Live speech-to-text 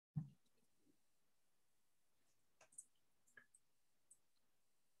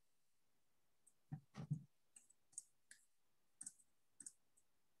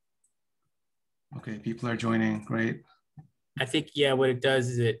Okay, people are joining. Great. I think, yeah, what it does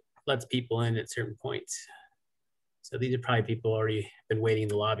is it lets people in at certain points. So these are probably people already been waiting in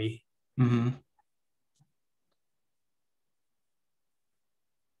the lobby. Mm-hmm.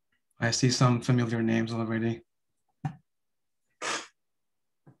 I see some familiar names already.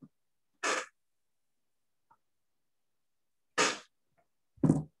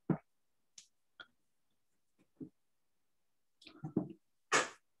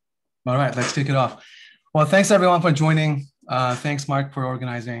 All right, let's kick it off. Well, thanks everyone for joining. Thanks, Mark, for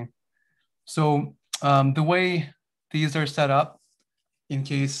organizing. So the way these are set up, in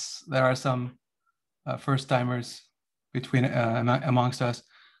case there are some first timers amongst us,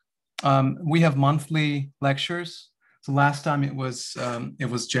 we have monthly lectures. So last time it was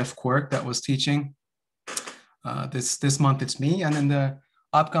Jeff Quirk that was teaching. This month it's me, and in the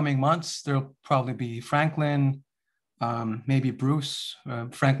upcoming months there'll probably be Franklin, maybe Bruce,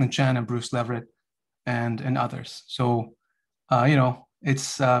 Franklin Chan and Bruce Leverett, and others. So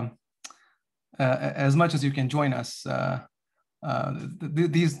it's as much as you can join us.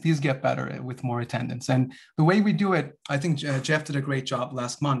 These get better with more attendance. And the way we do it, I think Jeff did a great job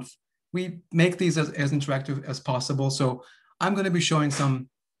last month. We make these as interactive as possible. So I'm going to be showing some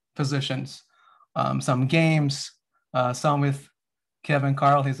positions, some games, some with Kevin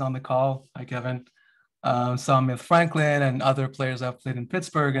Carl, he's on the call. Hi, Kevin. Some with Franklin and other players I've played in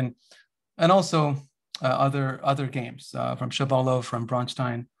Pittsburgh, and also other games from Shabalov, from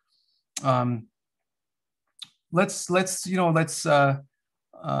Bronstein. Let's make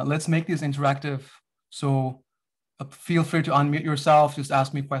this interactive. So feel free to unmute yourself, just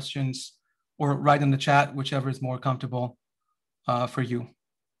ask me questions, or write in the chat, whichever is more comfortable for you.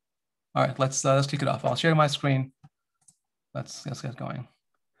 All right, let's kick it off. I'll share my screen. Let's get going.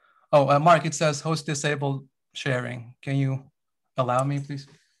 Oh, Mark, it says host disabled sharing. Can you allow me, please?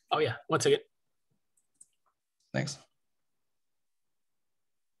 Oh yeah, 1 second. Thanks.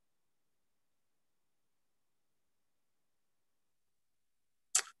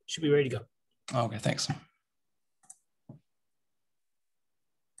 Should be ready to go. Okay, thanks.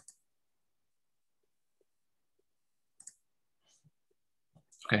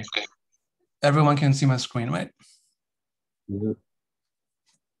 Okay. Everyone can see my screen, right? Mm-hmm.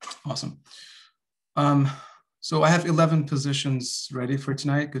 Awesome. So I have 11 positions ready for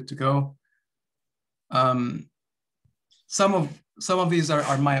tonight. Good to go. Some of these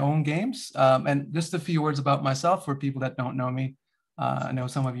are my own games, and just a few words about myself for people that don't know me. I know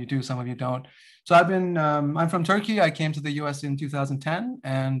some of you do, some of you don't. So I'm from Turkey. I came to the US in 2010,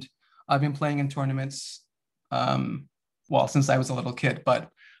 and I've been playing in tournaments, well, since I was a little kid, but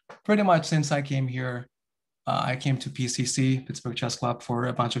pretty much since I came here. I came to PCC, Pittsburgh Chess Club, for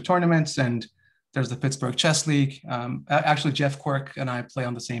a bunch of tournaments, and there's the Pittsburgh Chess League. Actually, Jeff Quirk and I play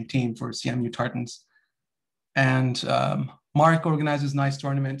on the same team for CMU Tartans. And Mark organizes nice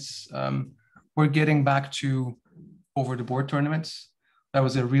tournaments. We're getting back to over-the-board tournaments. That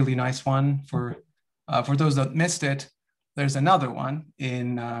was a really nice one. For those that missed it, there's another one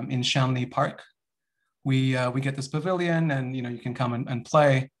in Shanley Park. We get this pavilion, and you can come and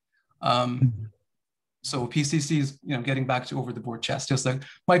play. So PCC is getting back to over-the-board chess. Just like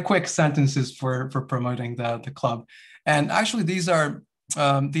my quick sentences for promoting the club. And actually, these are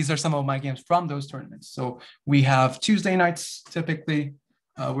some of my games from those tournaments. So we have Tuesday nights typically.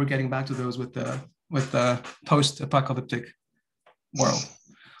 We're getting back to those with the post-apocalyptic world.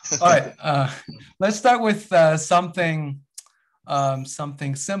 All right, let's start with something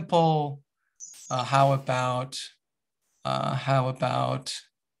simple. How about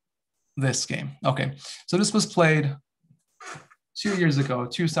this game? Okay, so this was played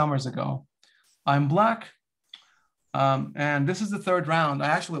 2 summers ago. I'm black, and this is the third round. I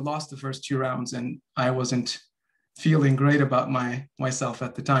actually lost the first 2 rounds, and I wasn't feeling great about myself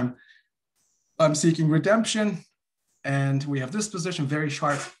at the time. I'm seeking redemption, and we have this position, very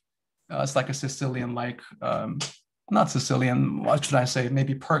sharp. It's like a Sicilian, not Sicilian, what should I say?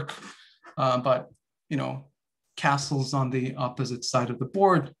 Maybe Perk, but castles on the opposite side of the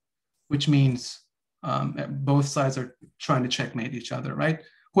board, which means both sides are trying to checkmate each other, right?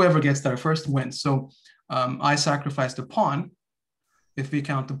 Whoever gets there first wins. So I sacrificed a pawn. If we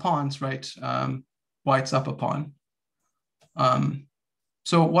count the pawns, right, white's up a pawn.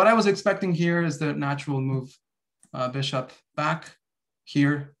 So what I was expecting here is the natural move, bishop back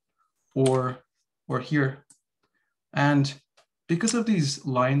here or here. And because of these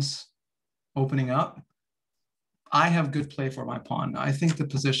lines opening up, I have good play for my pawn. I think the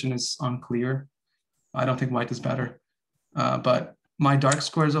position is unclear. I don't think white is better, but my dark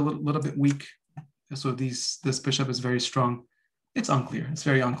square is a little bit weak. So this bishop is very strong. It's unclear. It's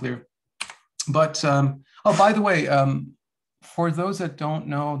very unclear. But oh, by the way, for those that don't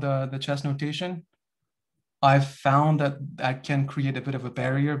know the chess notation, I've found that that can create a bit of a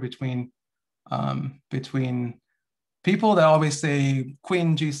barrier between people that always say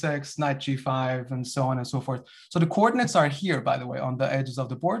queen g6, knight g5, and so on and so forth. So the coordinates are here, by the way, on the edges of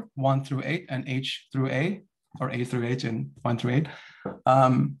the board, 1 through 8 and h through a, or a through h and 1 through 8.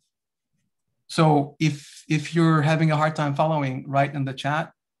 So if you're having a hard time following, write in the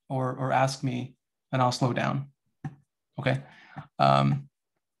chat or ask me, and I'll slow down. Okay.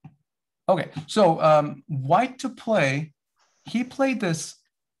 Okay. So white to play, he played this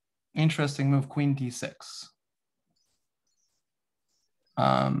interesting move, queen d6.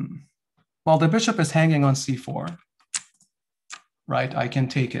 While the bishop is hanging on c4, right? I can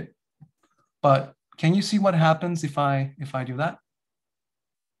take it, but can you see what happens if I do that?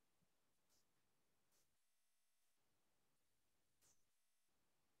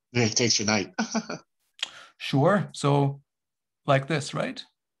 Yeah, it takes your knight. Sure. So like this, right?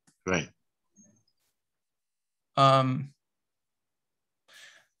 Right. And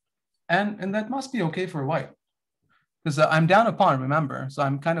that must be okay for white, because I'm down a pawn, remember? So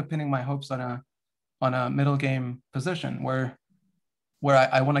I'm kind of pinning my hopes on a middle game position where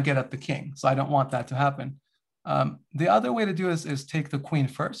I want to get at the king. So I don't want that to happen. The other way to do this is take the queen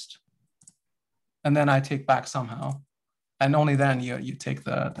first, and then I take back somehow. And only then you take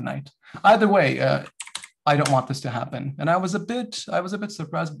the knight. Either way, I don't want this to happen. And I was a bit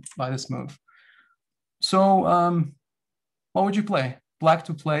surprised by this move. So what would you play? Black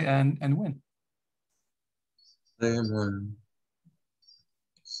to play and win.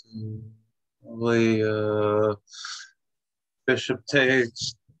 Probably bishop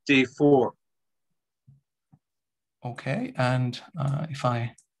takes d4. Okay, and if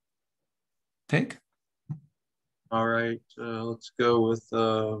I take? All right, let's go with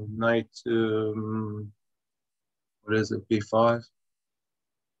knight to, what is it, b5?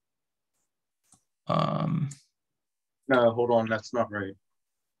 No, hold on, that's not right.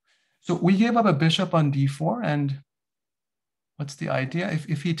 So we gave up a bishop on d4, and what's the idea?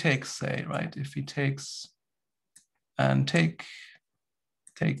 If he takes, say, right? If he takes and take,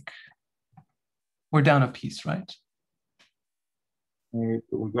 we're down a piece, right? But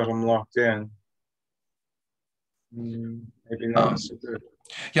we got him locked in. Maybe not so good.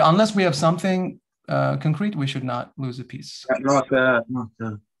 Yeah, unless we have something concrete, we should not lose a piece. Not that.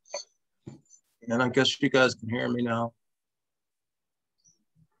 And I guess you guys can hear me now.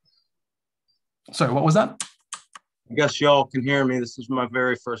 Sorry, what was that? I guess y'all can hear me. This is my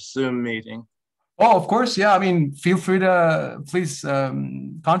very first Zoom meeting. Oh, of course. Yeah, I mean, feel free to please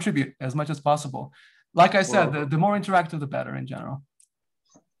contribute as much as possible. Like I said, the more interactive, the better in general.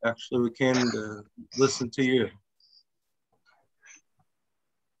 Actually, we came to listen to you.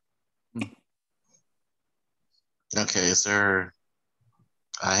 Okay, is there,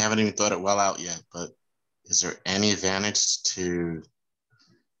 I haven't even thought it well out yet, but is there any advantage to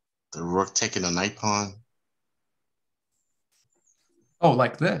the rook taking the knight pawn? Oh,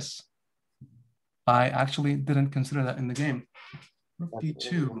 like this. I actually didn't consider that in the game. Rook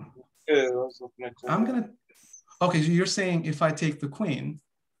b2. I'm gonna, okay, so you're saying if I take the queen,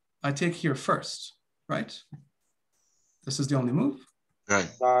 I take here first, right? This is the only move. Right.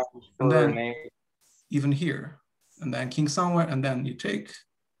 And then even here, and then king somewhere, and then you take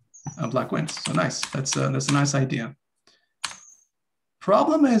black wins. So nice. That's a nice idea.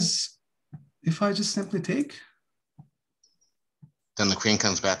 Problem is, if I just simply take, then the queen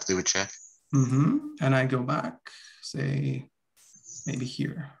comes back to do a check. And I go back, say maybe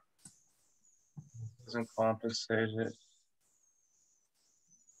here. Doesn't compensate it.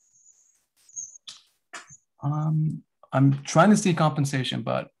 I'm trying to see compensation,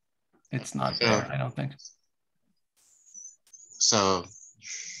 but it's not there, I don't think. So,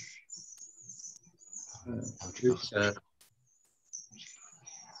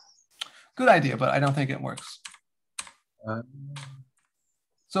 good idea, but I don't think it works.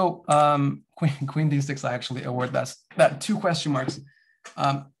 So queen d6, I actually award that 2 question marks.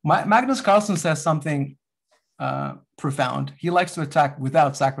 Magnus Carlsen says something profound. He likes to attack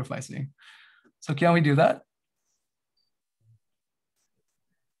without sacrificing. So can we do that?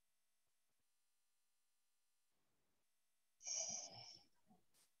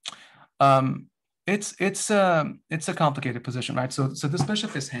 It's a complicated position, right? So this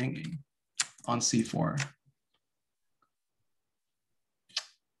bishop is hanging on c4.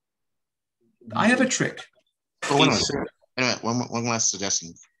 I have a trick. Oh, one last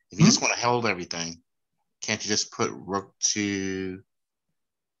suggestion. If you just want to hold everything, can't you just put rook to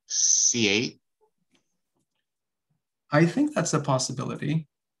c8? I think that's a possibility.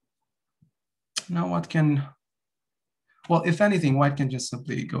 now what can, well, if anything, white can just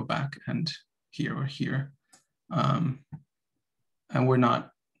simply go back and here or here. And we're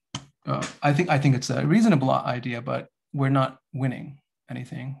not, I think it's a reasonable idea, but we're not winning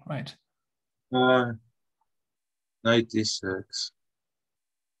anything, right? 96.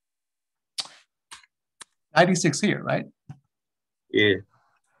 96 here, right? Yeah.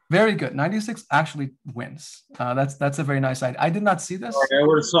 Very good. 96 actually wins. That's a very nice idea. I did not see this. Sorry, I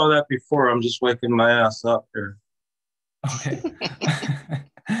would have saw that before. I'm just waking my ass up here. Okay.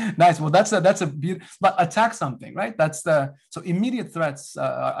 Nice. Well, that's a beautiful, but attack something, right? That's so immediate threats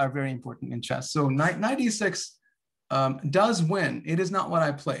are very important in chess. So 96 does win. It is not what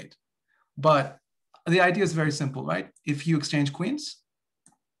I played, but the idea is very simple, right? If you exchange queens,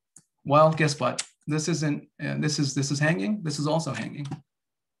 well, guess what? This isn't. This is hanging. This is also hanging,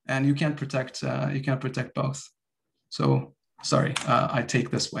 and you can't protect. You can't protect both. So sorry, I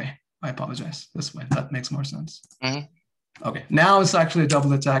take this way. I apologize. This way. That makes more sense. Mhm. Okay, now it's actually a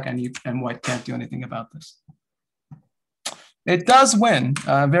double attack, and white can't do anything about this. It does win.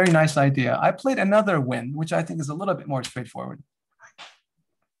 Very nice idea. I played another win, which I think is a little bit more straightforward.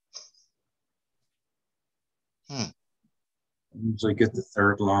 Hmm. I usually get the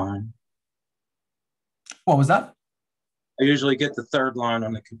third line. What was that? I usually get the third line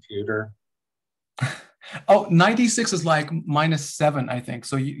on the computer. Oh, 96 is like -7, I think.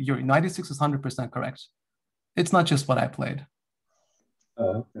 So your 96 is 100% correct. It's not just what I played.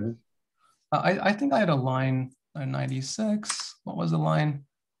 Oh, okay. I think I had a line, 96. What was the line?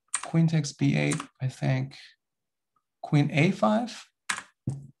 Queen takes b8, I think. Queen a5.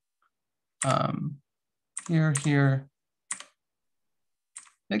 Here.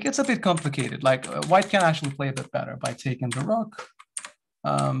 It gets a bit complicated. Like white can actually play a bit better by taking the rook.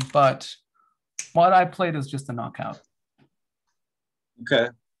 But what I played is just a knockout. Okay.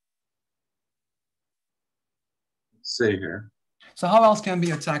 Let's see here. So how else can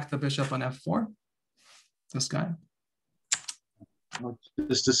we attack the bishop on f4? This guy.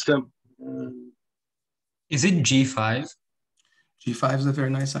 Just a simple. Is it g5? G5 is a very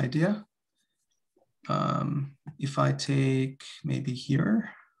nice idea. If I take maybe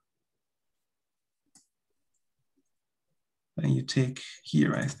here, then you take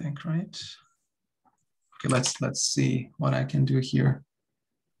here, I think, right? Okay, let's see what I can do here.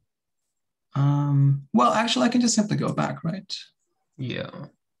 Well, actually, I can just simply go back, right? Yeah.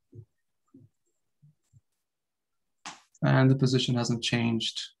 And the position hasn't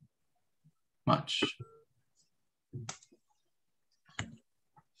changed much.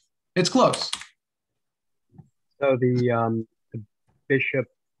 It's close. So the bishop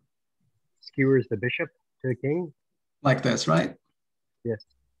skewers the bishop to the king? Like this, right? Yes.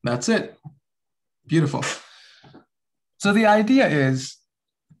 That's it. Beautiful. So the idea is,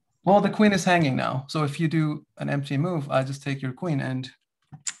 well, the queen is hanging now. So if you do an empty move, I just take your queen and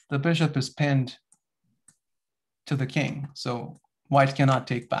the bishop is pinned to the king. So white cannot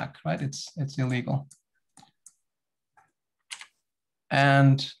take back, right? It's illegal.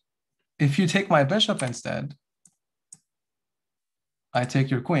 And if you take my bishop instead, I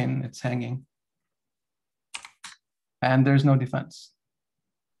take your queen, it's hanging. And there's no defense.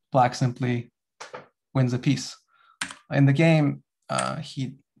 Black simply wins a piece. In the game,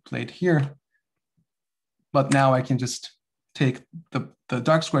 he played here, but now I can just take the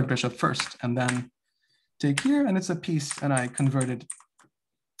dark squared bishop first and then take here, and it's a piece, and I converted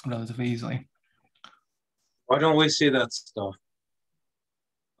relatively easily. Why don't we see that stuff?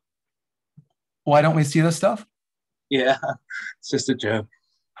 Why don't we see this stuff? Yeah, it's just a joke.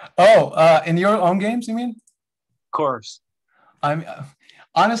 Oh, in your own games, you mean? Of course.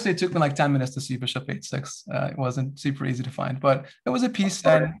 Honestly, it took me like 10 minutes to see bishop 8-6. It wasn't super easy to find, but it was a piece,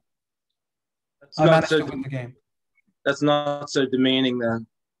 and I managed to win the game. That's not so demeaning then.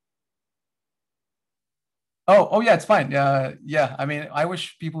 Oh yeah, it's fine. Yeah. I mean, I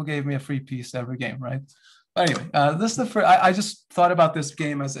wish people gave me a free piece every game, right? But anyway, this is the first. I just thought about this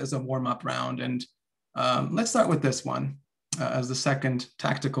game as a warm-up round, and let's start with this one as the second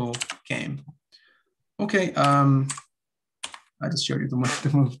tactical game. Okay. I just showed you the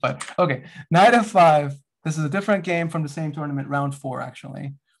move, but okay. Knight f5. This is a different game from the same tournament, round 4,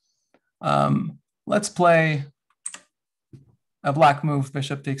 actually. Let's play a black move,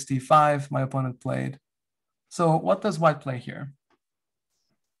 bishop takes d5. My opponent played. So what does white play here?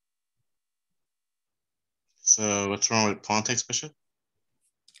 So what's wrong with pawn takes bishop?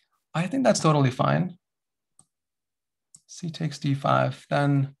 I think that's totally fine. C takes d5.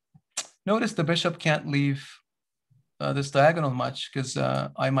 Then notice the bishop can't leave this diagonal much because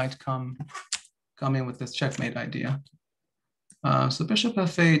I might come in with this checkmate idea. So bishop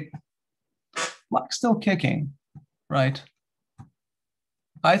f8, Black's still kicking, right?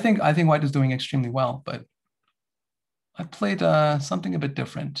 I think white is doing extremely well, but I played something a bit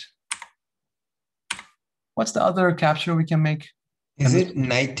different. What's the other capture we can make? Is it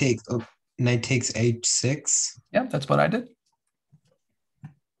knight takes h6? Yeah, that's what I did.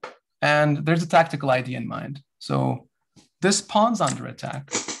 And there's a tactical idea in mind. So this pawn's under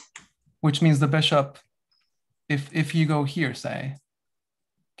attack, which means the bishop, if you go here, say,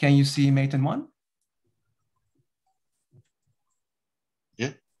 can you see mate in one?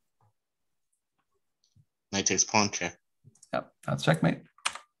 Yeah. Knight takes pawn check. Yep, that's checkmate.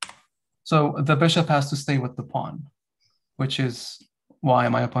 So the bishop has to stay with the pawn, which is why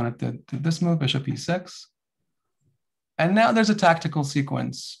my opponent did this move, bishop e6. And now there's a tactical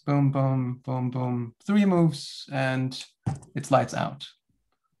sequence. Boom, boom, boom, boom. 3 moves and it's lights out.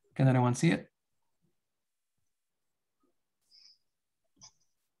 Can anyone see it?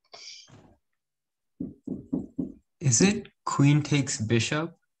 Is it queen takes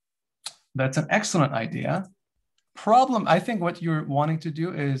bishop? That's an excellent idea. Problem, I think what you're wanting to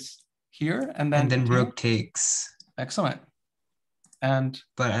do is here and then rook takes. Excellent. And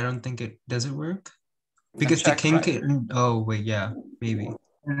but I don't think does it work? Because the king can, oh wait, yeah, maybe.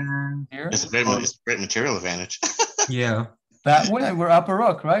 Here. It's a great material advantage. Yeah. That way we're up a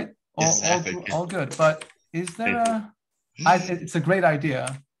rook, right? Exactly. All good. But is there it's a great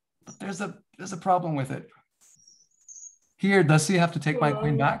idea, but there's a problem with it. Here, does he have to take my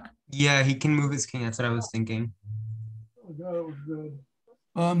queen back? Yeah, he can move his king. That's what I was thinking. Oh, that was good.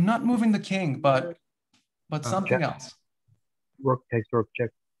 Not moving the king, but something check. else. Rook takes rook check.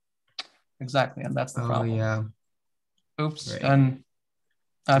 Exactly, and that's the problem. Yeah. Oops, Right. and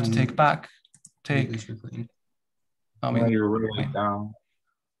I have to take back. Take your queen. You're really down.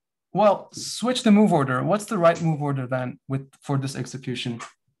 Well, switch the move order. What's the right move order then for this execution?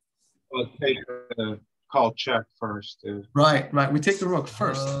 Well, take the call check first, dude. Right. We take the rook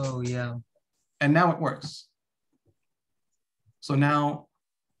first. Oh, yeah. And now it works. So now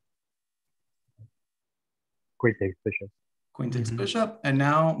Queen takes bishop. Queen takes bishop, and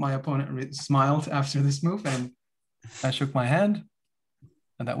now my opponent smiled after this move, and I shook my hand,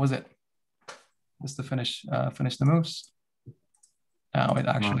 and that was it. Just to finish the moves. Now it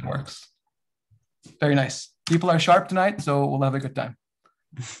actually works. Very nice. People are sharp tonight, so we'll have a good time.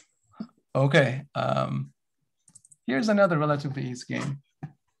 Okay. Here's another relatively easy game.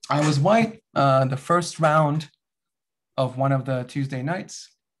 I was white the first round of one of the Tuesday nights.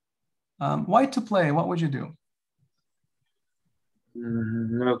 White to play, what would you do?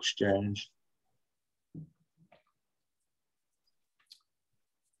 No exchange.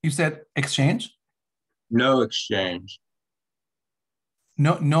 You said exchange? No exchange.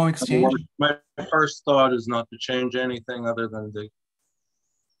 No exchange? My first thought is not to change anything other than to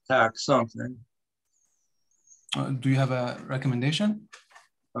attack something. Do you have a recommendation?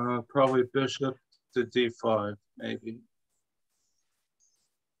 Probably bishop to d5, maybe.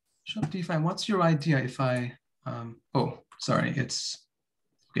 Bishop d5. What's your idea if I... oh, sorry. It's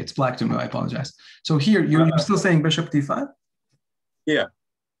black to me. I apologize. So here, you're still saying bishop d5? Yeah.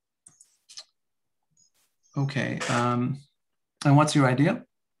 Okay. And what's your idea?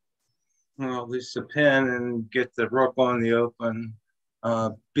 Well, at least a pin and get the rook on the open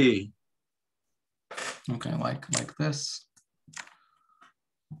B. Okay, like this.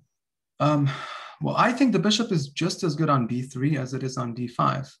 Well, I think the bishop is just as good on b3 as it is on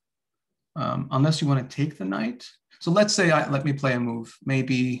d5, unless you want to take the knight. So let's say let me play a move.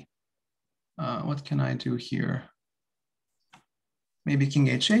 Maybe, what can I do here? Maybe king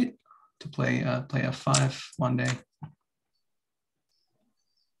h8 to play f5 one day.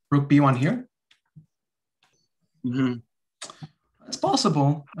 Rook b1 here. It's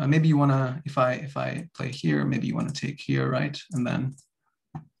possible. Maybe you want to, if I play here, maybe you want to take here, right? And then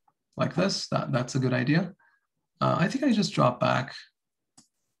like this, that's a good idea. I think I just drop back.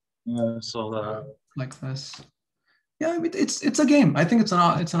 So like this. Yeah, I mean, it's a game. I think it's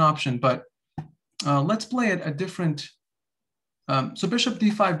an option, but let's play it a different. So bishop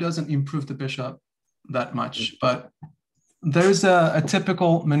d5 doesn't improve the bishop that much, but there's a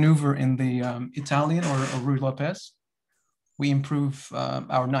typical maneuver in the Italian or Ruy Lopez. We improve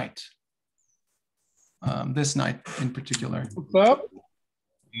our knight. This knight in particular. What's up?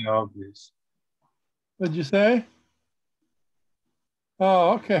 yeah, obvious. What'd you say?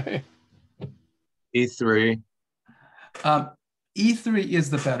 Oh, okay. E3. E3 is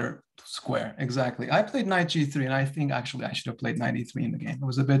the better square, exactly. I played knight g3, and I think actually I should have played knight e3 in the game. It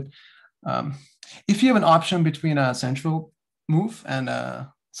was a bit, if you have an option between a central move and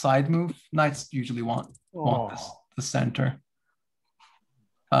a side move, knights usually want the center.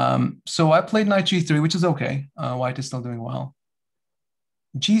 So I played knight g3, which is okay. White is still doing well.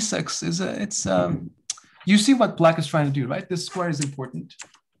 G6 is you see what black is trying to do, right? This square is important.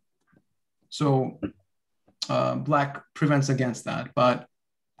 So black prevents against that, but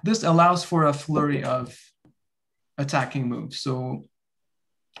this allows for a flurry of attacking moves. So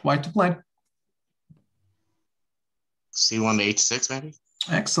white to play. C1 to H6, maybe?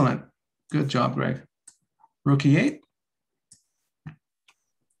 Excellent. Good job, Greg. Rook E8.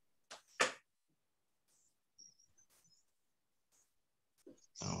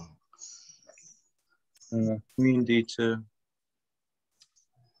 Oh. Queen D2.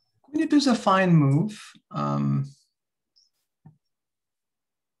 Queen D2 is a fine move.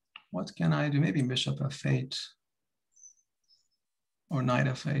 What can I do? Maybe bishop F8 or knight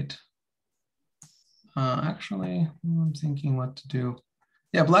F8. Actually, I'm thinking what to do.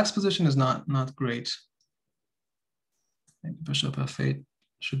 Yeah, black's position is not great. Maybe bishop F8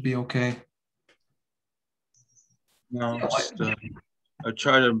 should be okay. No, Yeah,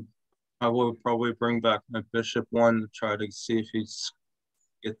 just I will probably bring back my bishop 1 to try to see if he's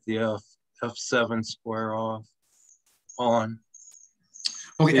get the F7 square off pawn.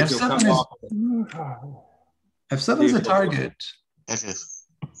 Okay, F7 is F7 is a target. Okay.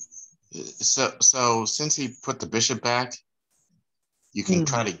 So since he put the bishop back, you can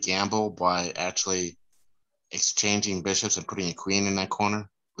try to gamble by actually exchanging bishops and putting a queen in that corner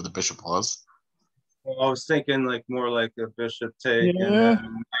where the bishop was. Well, I was thinking like more like a bishop take and then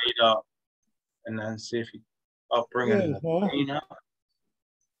knight up, and then see if I'll bring in the queen up.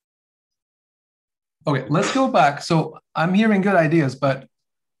 Okay, let's go back. So I'm hearing good ideas, but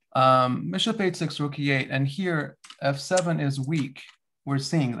bishop h6, rook e8, and here f7 is weak. We're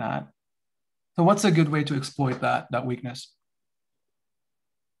seeing that. So what's a good way to exploit that weakness?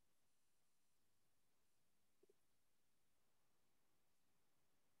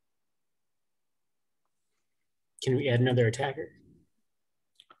 Can we add another attacker?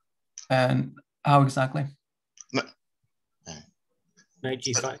 And how exactly? Knight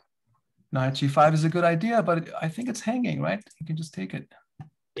g5. Knight g5 is a good idea, but I think it's hanging, right? You can just take it.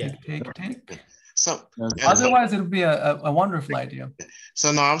 Take. So otherwise, it would be a wonderful idea.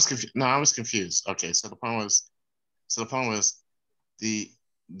 So no, I was confused. No, I was confused. Okay, so the point was,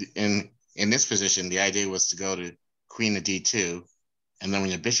 in this position, the idea was to go to queen to d2, and then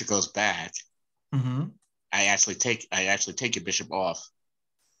when your bishop goes back, I actually take your bishop off,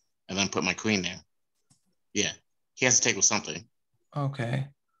 and then put my queen there. Yeah, he has to take with something. Okay.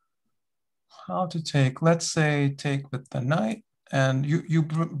 How to take? Let's say take with the knight, and you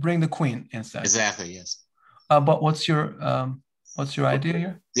bring the queen instead. Exactly. Yes. But what's your idea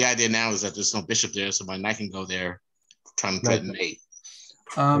here? The idea now is that there's no bishop there, so my knight can go there, trying to threaten mate.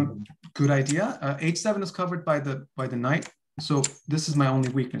 Good idea. H7 is covered by the knight, so this is my only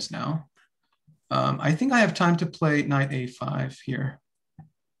weakness now. I think I have time to play knight a5 here.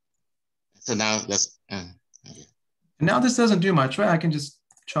 So now that's okay. And now this doesn't do much, right? I can just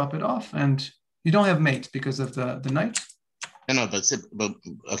chop it off, and you don't have mate because of the knight. No, but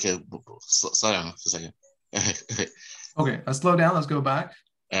okay, slow down for a second. Okay, let's slow down. Let's go back.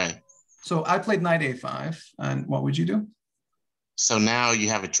 All right. So I played knight a5, and what would you do? So now you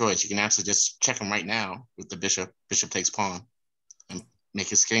have a choice. You can actually just check him right now with the bishop. Bishop takes pawn, and make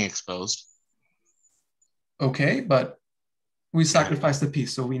his king exposed. Okay, but we sacrificed the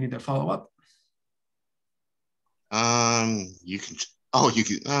piece, so we need to follow up. You can. Oh, you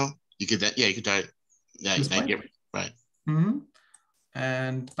could. Oh, you could. Yeah, you could try it. Yeah, right.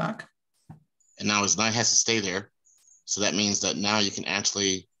 And back. And now his knight has to stay there, so that means that now you can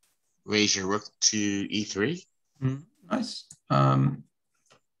actually raise your rook to e3. Nice.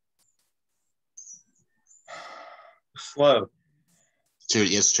 Slow. True.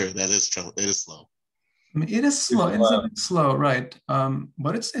 Yes, true. That is true. It is slow. I mean, it is slow. It's a bit slow, right?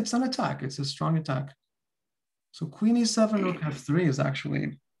 But it's an attack. It's a strong attack. So queen e7, rook f3 is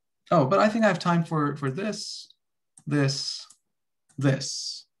actually. Oh, but I think I have time for this. Yeah,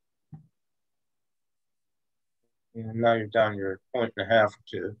 now you're down your 1.5 or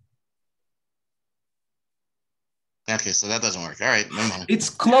 2. Okay, so that doesn't work. All right, never mind. It's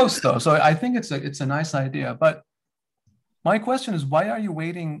close though, so I think it's a nice idea. But my question is, why are you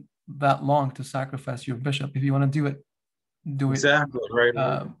waiting that long to sacrifice your bishop? If you want to do it, exactly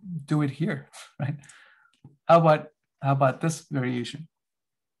right. Do it here, right? How about this variation?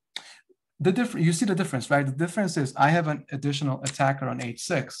 You see the difference, right? The difference is I have an additional attacker on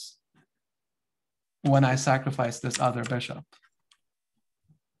h6 when I sacrifice this other bishop.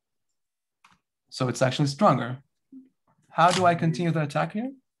 So it's actually stronger. How do I continue the attack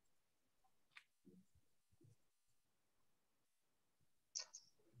here?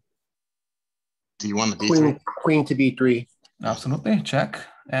 Do you want the D3? Queen to D3. Absolutely, check.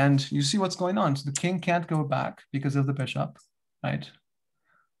 And you see what's going on. So the king can't go back because of the bishop, right?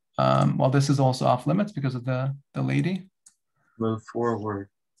 Well, this is also off limits because of the lady. Move forward.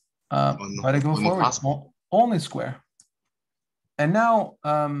 Try to go forward. Only square. And now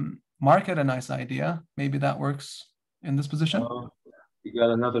Mark had a nice idea. Maybe that works in this position. You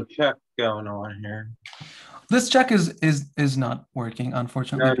got another check going on here. This check is not working,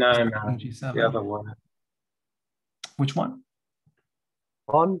 unfortunately. No. G7. The other one. Which one?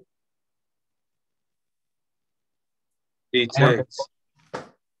 On. D takes.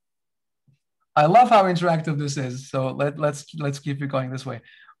 I love how interactive this is. So let's keep it going this way.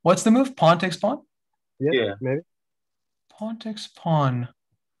 What's the move? Pawn takes pawn? Yeah. Maybe. Pawn takes pawn.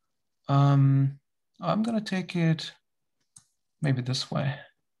 I'm gonna take it maybe this way.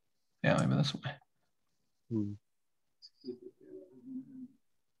 Yeah, maybe this way.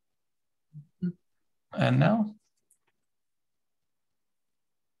 And now?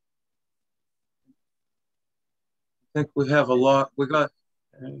 I think we have a lot. We got.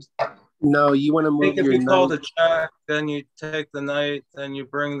 No, you want to I move think if your you call knight. the check, then you take the knight, then you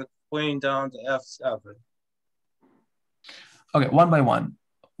bring the queen down to F7. Okay, one by one.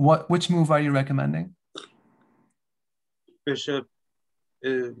 Which move are you recommending? Bishop,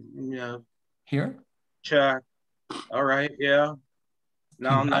 Here? check. All right, yeah.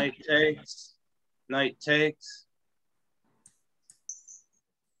 Now knight takes. Knight takes.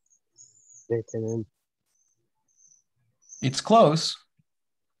 Taken in. It's close.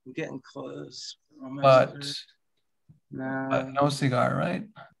 I'm getting close. But no. no cigar, right?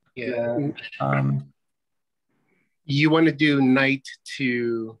 Yeah. Um, You want to do knight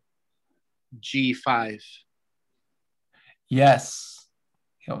to G5. yes.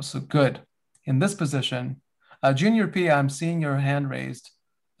 So good. In this position, Junior P, I'm seeing your hand raised.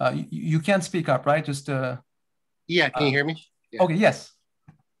 You can't speak up, right? Just Yeah, can you hear me? Yeah. Okay, yes.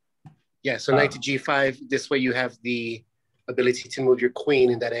 Yeah, so knight to G5. This way you have the ability to move your queen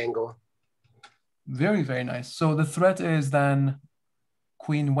in that angle. Very, very nice. So the threat is then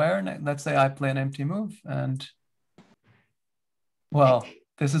queen where? Let's say I play an empty move and, well,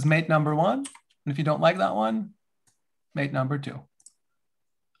 this is mate number one. And if you don't like that one, mate number two.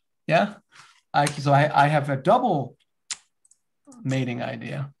 Yeah? So I have a double mating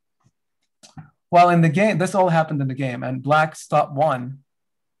idea. Well, in the game, this all happened in the game and black stopped one.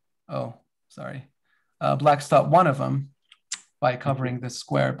 Oh, sorry. Black stopped one of them by covering this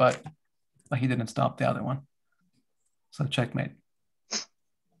square, but he didn't stop the other one. So checkmate.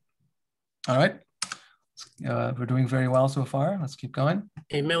 All right. We're doing very well so far. Let's keep going.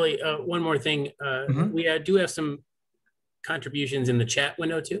 Hey, Melih, one more thing. We do have some contributions in the chat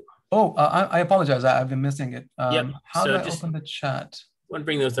window too. Oh, I apologize. I've been missing it. Yep. How do I open the chat? I want to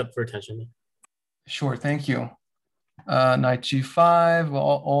bring those up for attention. Sure, thank you. Knight G5, well,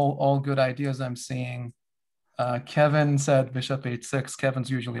 all good ideas I'm seeing. Kevin said bishop H6.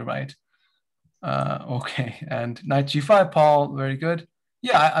 Kevin's usually right. Okay, and Knight G5, Paul, very good.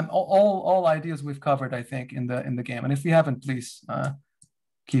 Yeah, I'm all ideas we've covered, I think, in the game. And if you haven't, please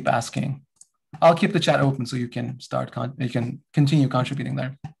keep asking. I'll keep the chat open so you can you can continue contributing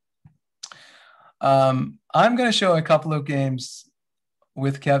there. I'm going to show a couple of games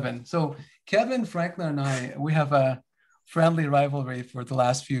with Kevin. So Kevin, Franklin, and I, we have a friendly rivalry for the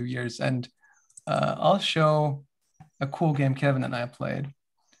last few years, and I'll show a cool game Kevin and I played.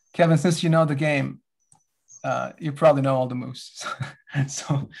 Kevin, since you know the game, you probably know all the moves,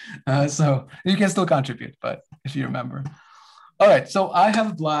 so you can still contribute, but if you remember. All right, so I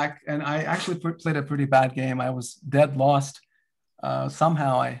have black, and I actually played a pretty bad game. I was dead lost.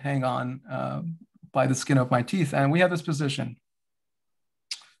 Somehow I hang on by the skin of my teeth, and we have this position.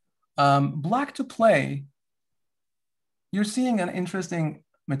 Black to play, you're seeing an interesting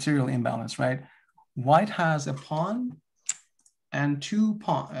material imbalance, right? White has a pawn and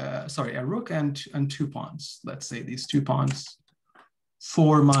a rook and two pawns. Let's say these two pawns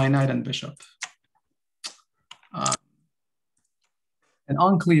for my knight and bishop. An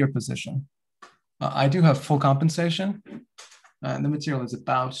unclear position. I do have full compensation, and the material is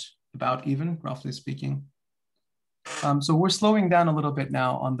about even, roughly speaking. So we're slowing down a little bit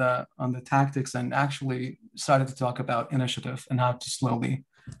now on the tactics and actually started to talk about initiative and how to slowly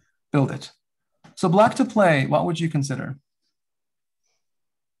build it. So black to play, what would you consider?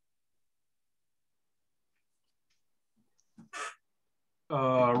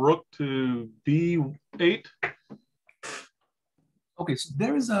 Rook to D8. Okay, so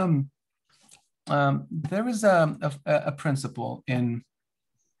there is a principle in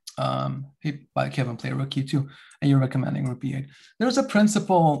by Kevin play rook e2, and you're recommending rook b8. There's a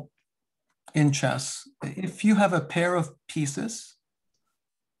principle in chess, if you have a pair of pieces,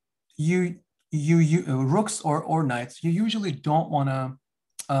 you rooks or knights, you usually don't want to,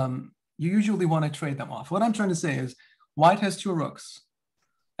 you usually want to trade them off. What I'm trying to say is white has 2 rooks,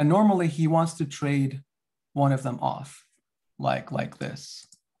 and normally he wants to trade one of them off, like this.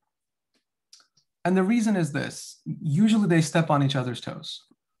 And the reason is this: usually they step on each other's toes.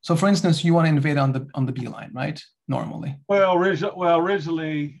 So, for instance, you want to invade on the B line, right? Normally. Well,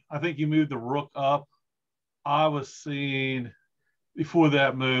 originally, I think you moved the rook up. I was seeing before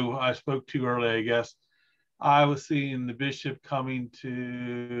that move. I spoke too early, I guess. I was seeing the bishop coming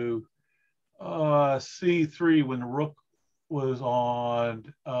to C3 when the rook was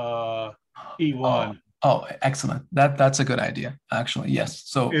on E1. Oh, excellent. That's a good idea, actually. Yes.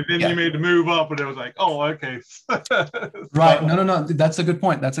 So and then yeah. you made the move up, and it was like, oh, okay. Right. No. That's a good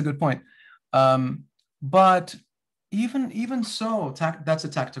point. That's a good point. But even so, that's a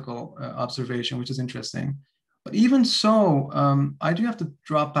tactical observation, which is interesting. But even so, I do have to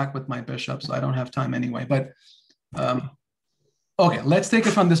drop back with my bishop, so I don't have time anyway. But okay, let's take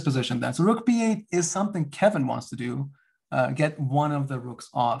it from this position then. So rook b8 is something Kevin wants to do, get one of the rooks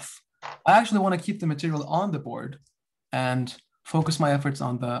off. I actually want to keep the material on the board and focus my efforts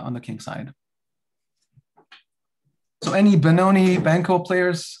on the king side. So any Benoni, Banco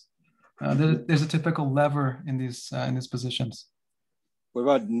players, there's a typical lever in these positions. What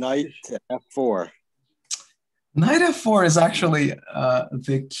about knight to f4? Knight f4 is actually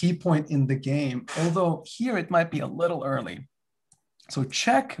the key point in the game, although here it might be a little early. So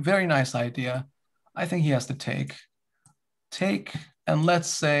check, very nice idea. I think he has to take, and let's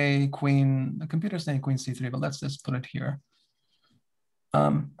say queen, the computer's saying queen c3, but let's just put it here.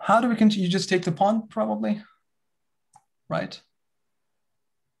 How do we continue? You just take the pawn, probably, right?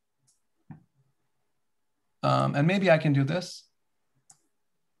 And maybe I can do this.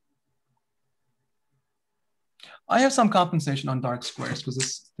 I have some compensation on dark squares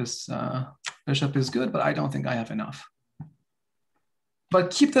because this bishop is good, but I don't think I have enough.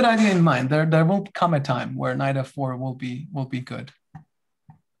 But keep that idea in mind. There will come a time where knight f4 will be good.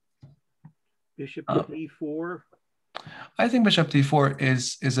 Bishop to d4. I think bishop d4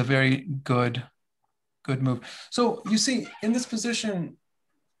 is a very good move. So you see, in this position,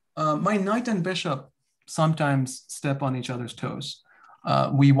 my knight and bishop sometimes step on each other's toes.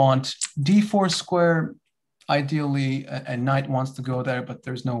 We want d4 square. Ideally, a knight wants to go there, but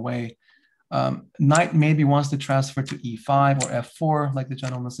there's no way. Knight maybe wants to transfer to e5 or f4, like the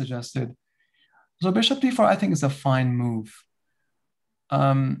gentleman suggested. So bishop d4, I think, is a fine move.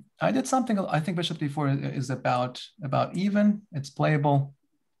 I did something, I think bishop d4 is about even. It's playable.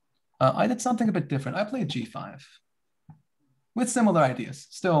 I did something a bit different. I played g5 with similar ideas.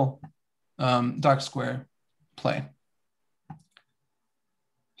 Still dark square play.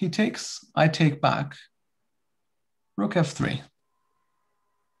 He takes, I take back. Rook f3.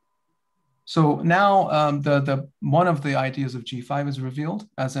 So now the one of the ideas of g5 is revealed,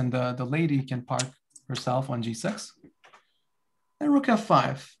 as in the lady can park herself on g6. And rook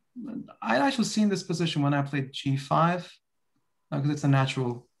f5. I'd actually seen this position when I played g5 because it's a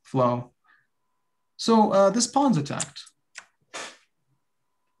natural flow. So this pawn's attacked.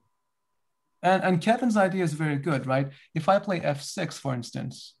 And Kevin's idea is very good, right? If I play f6, for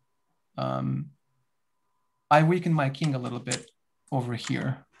instance, I weaken my king a little bit over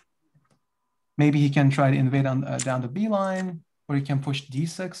here. Maybe he can try to invade down the B line, or he can push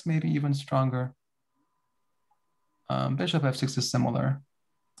d6, maybe even stronger. Bishop f6 is similar.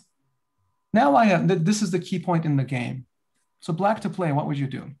 Now I have, this is the key point in the game. So black to play, what would you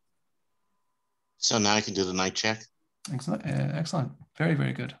do? So now I can do the knight check. Excellent, excellent, very,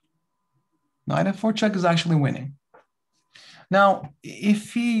 very good. Knight f4 check is actually winning. Now,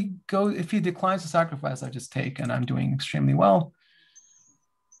 if he declines the sacrifice I just take, and I'm doing extremely well,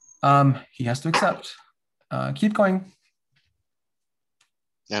 he has to accept. Keep going.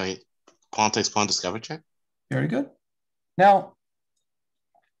 Now pawn takes pawn discover check. Very good. Now,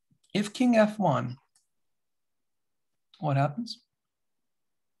 if king f1, what happens?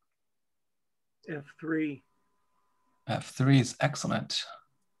 f3. f3 is excellent.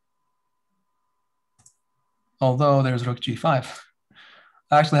 Although there's rook g5.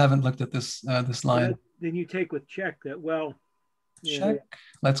 I actually haven't looked at this this line. Then you take with check that, well. Check. Yeah.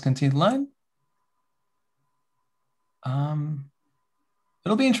 Let's continue the line.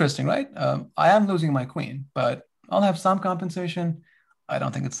 It'll be interesting, right? I am losing my queen, but I'll have some compensation. I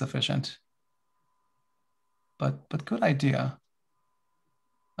don't think it's sufficient. But good idea.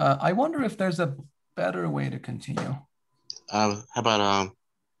 I wonder if there's a better way to continue. How about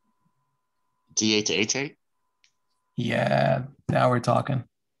d8 to h8? Yeah, now we're talking.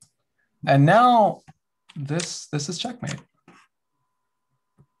 And now this is checkmate.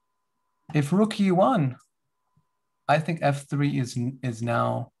 If rook e1, I think f3 is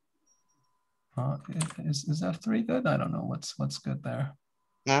now. Is f3 good? I don't know what's good there.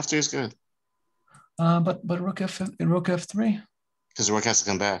 No, f3 is good. But rook f3. Because the rook has to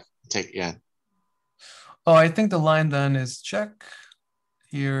come back. Yeah. Oh, I think the line then is check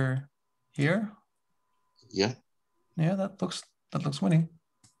here. Yeah. Yeah, that looks winning.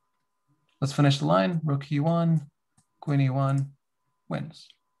 Let's finish the line. Rook e1, queen e1, wins.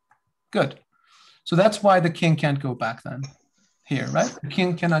 Good. So that's why the king can't go back then. Here, right? The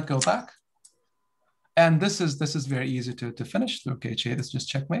king cannot go back. And this is very easy to finish. Rook h8 is just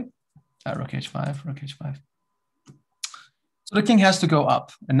checkmate. Rook h5, rook h5. So the king has to go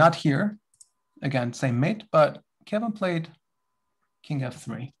up and not here. Again, same mate, but Kevin played king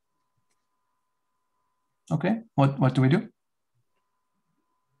f3. Okay, what do we do?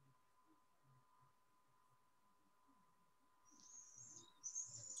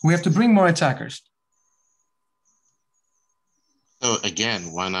 We have to bring more attackers. So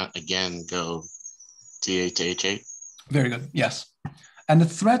again, why not again go d8 to h8? Very good, yes. And the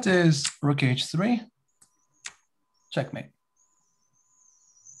threat is rook h3, checkmate.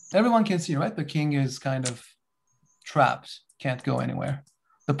 Everyone can see, right? The king is kind of trapped, can't go anywhere.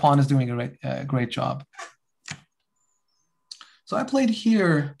 The pawn is doing a great job. So I played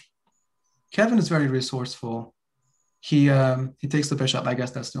here. Kevin is very resourceful. He takes the bishop. I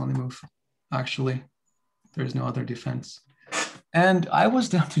guess that's the only move, actually. There's no other defense. And I was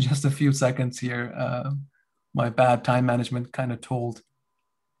down to just a few seconds here. My bad time management kind of told.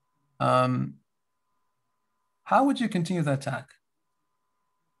 How would you continue the attack?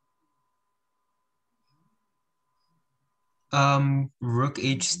 Rook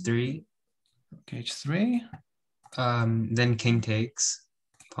h3. Rook h3. Then king takes.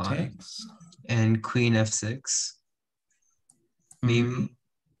 Pawn. Takes. And queen f6. Maybe.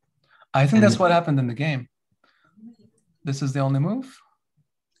 I think that's what happened in the game. This is the only move.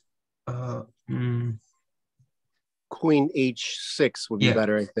 Queen h6 would be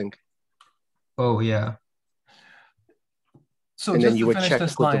better, I think. Oh yeah. So and just to finish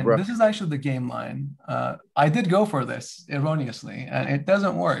this line, this is actually the game line. I did go for this erroneously, and it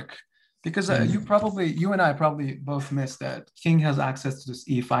doesn't work because you and I probably both missed that king has access to this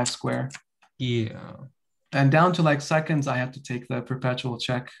e5 square. Yeah. And down to like seconds, I had to take the perpetual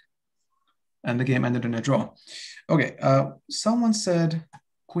check, and the game ended in a draw. Okay, someone said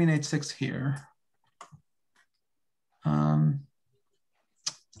queen h6 here.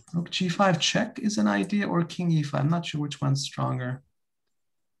 Rook g5 check is an idea, or king e5. I'm not sure which one's stronger.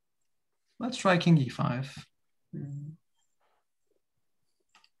 Let's try king e5.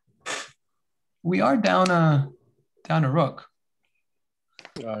 We are down a rook.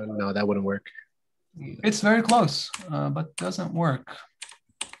 No, that wouldn't work. It's very close, but doesn't work.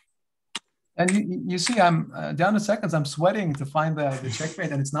 And you see, I'm down to seconds. I'm sweating to find the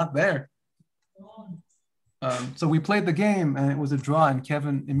checkmate, and it's not there. So we played the game, and it was a draw. And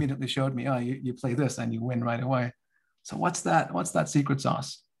Kevin immediately showed me, "Oh, you play this, and you win right away." So what's that? What's that secret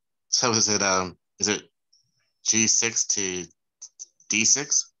sauce? So is it g6 to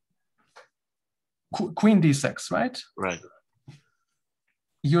d6? Queen d6, right? Right.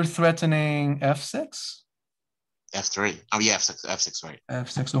 You're threatening f6? f3. Oh yeah, f6, right.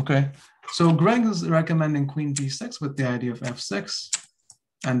 f6, okay. So Greg is recommending queen d6 with the idea of f6,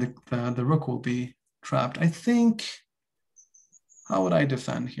 and the rook will be trapped. I think, how would I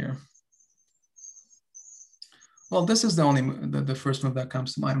defend here? Well, this is the only the first move that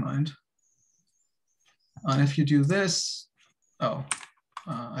comes to my mind. And if you do this, I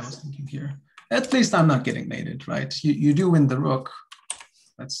was thinking here. At least I'm not getting mated, right? You do win the rook.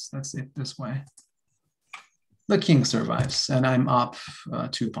 That's it this way. The king survives, and I'm up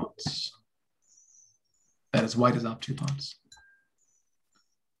 2 pawns. That is, white is up 2 pawns.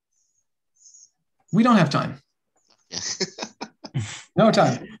 We don't have time. No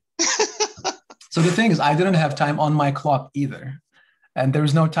time. So the thing is, I didn't have time on my clock either. And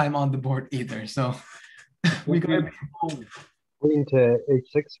there's no time on the board either. So we got queen to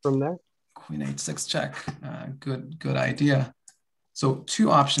h6 from there. Queen h6 check. Good idea. So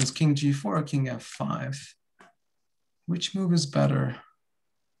 2 options, king g4 or king f5. Which move is better?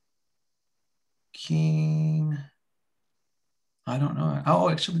 King, I don't know. Oh,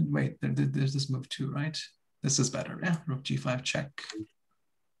 actually, wait, there's this move too, right? This is better, yeah, rook g5 check.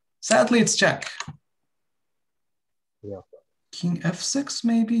 Sadly, it's check. Yeah. King f6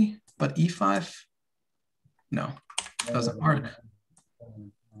 maybe, but e5? No, doesn't work.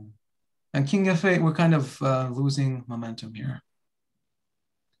 And king f8, we're kind of losing momentum here.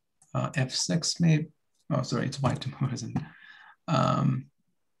 f6 maybe. Oh, sorry, it's white to move, isn't it?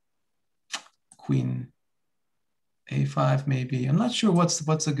 Queen a5 maybe. I'm not sure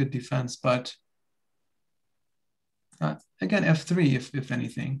what's a good defense, but again, f3 if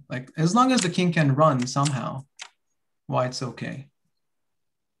anything. Like as long as the king can run somehow, white's okay.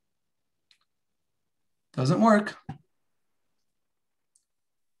 Doesn't work.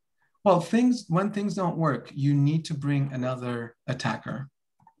 Well, when things don't work, you need to bring another attacker.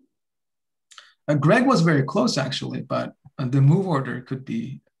 Greg was very close actually, but the move order could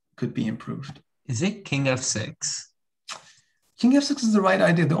be improved. Is it king f6? King f6 is the right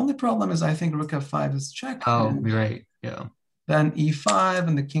idea. The only problem is I think rook f5 is check. Oh, you're right. Yeah. Then e5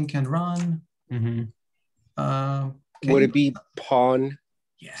 and the king can run. Mm-hmm. Would it be pawn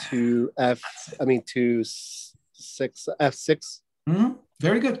to f6? Mm-hmm.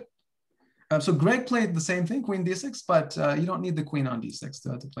 Very good. So Greg played the same thing, queen d6, but you don't need the queen on d6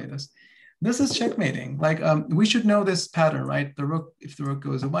 to play this. This is checkmating. Like we should know this pattern, right? The rook, if the rook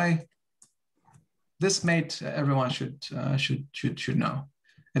goes away, this mate everyone should know.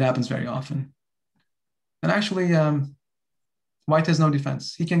 It happens very often. And actually, white has no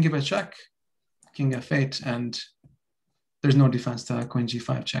defense. He can give a check, king f8, and there's no defense to queen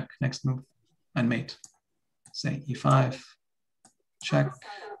g5 check. Next move and mate. Say e5 check.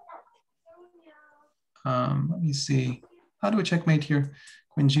 Let me see. How do we checkmate here?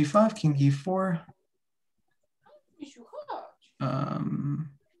 Queen g5, king e4.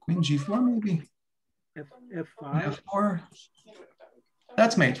 Queen g4 maybe. F5. F4.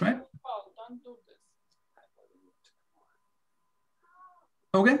 That's mate, right?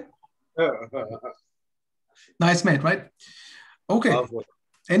 Okay. Nice mate, right? Okay.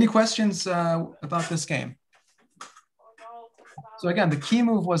 Any questions about this game? So again, the key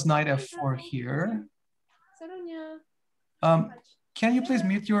move was knight f4 here. Can you please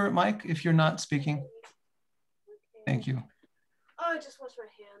mute your mic if you're not speaking? Thank you. Oh, I just washed my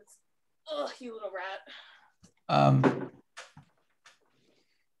hands. Oh, you little rat.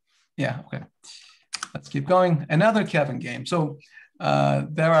 Yeah, okay. Let's keep going. Another Kevin game. So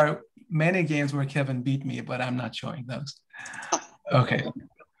there are many games where Kevin beat me, but I'm not showing those. Okay.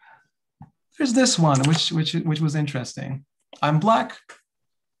 There's this one, which was interesting. I'm black.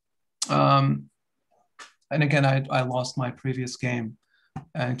 And again, I lost my previous game.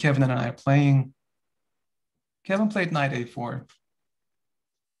 And Kevin and I are playing. Kevin played knight a4.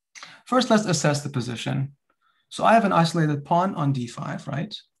 First, let's assess the position. So I have an isolated pawn on d5,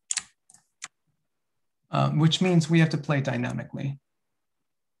 right? Which means we have to play dynamically.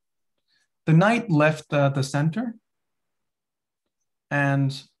 The knight left the center.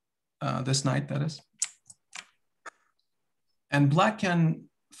 And this knight, that is. And black can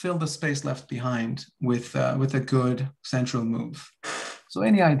fill the space left behind with a good central move. So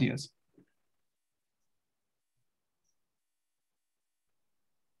any ideas?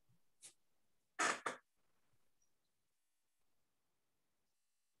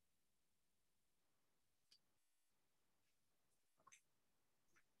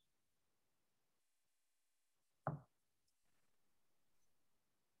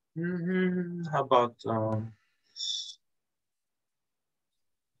 How about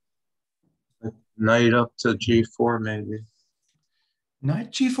knight up to g4 maybe?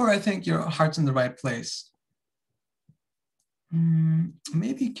 Knight g4, I think your heart's in the right place.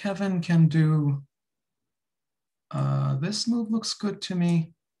 Maybe Kevin can do, this move looks good to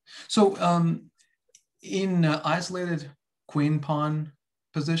me. So in isolated queen pawn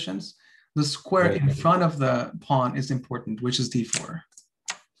positions, the square in front of the pawn is important, which is d4.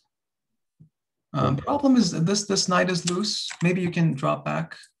 Problem is this knight is loose. Maybe you can drop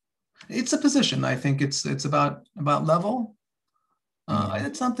back. It's a position. I think it's about level.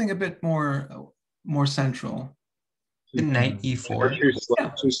 It's something a bit more central. Knight e4.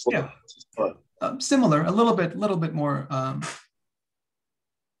 Similar, a little bit more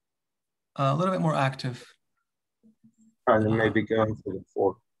active. Trying to maybe go for the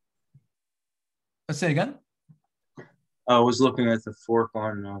fork. Let's say again. I was looking at the fork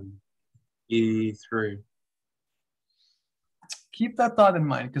on e3. Keep that thought in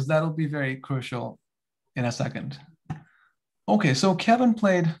mind because that'll be very crucial in a second. Okay, so Kevin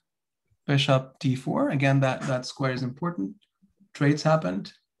played bishop d4. Again, that square is important. Trades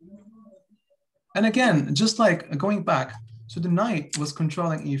happened. And again, just like going back, so the knight was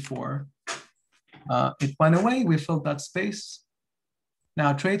controlling e4. It went away, we filled that space.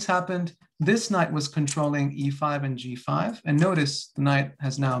 Now trades happened. This knight was controlling e5 and g5. And notice the knight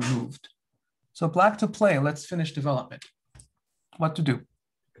has now moved. So black to play, let's finish development. What to do?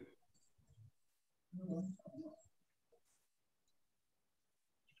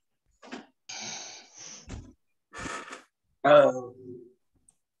 Queen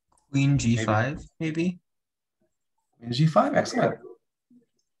G5, maybe? Queen G5, excellent.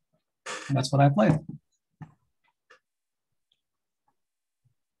 That's what I played.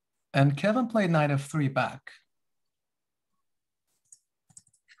 And Kevin played knight f3 back.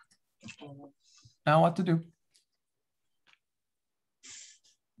 Now what to do?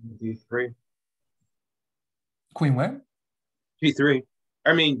 D3. Queen where? G3.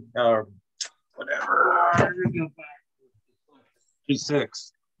 I mean, whatever.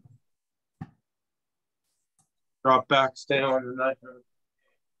 G6. Drop back, stay on the knight.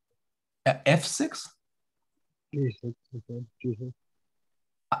 F6? G6, okay, G6.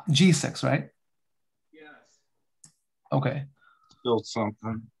 G6, right? Yes. Okay. Build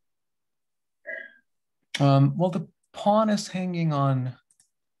something. Well, the pawn is hanging on.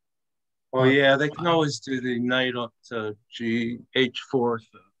 Oh yeah, they can always do the knight up to H4.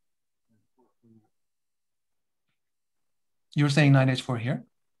 You were saying knight H4 here?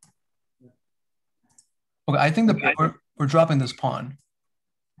 Okay, I think we're dropping this pawn.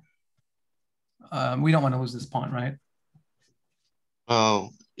 We don't want to lose this pawn, right?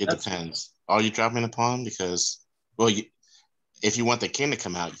 Well, it depends. Are you dropping the pawn? Because, well, if you want the king to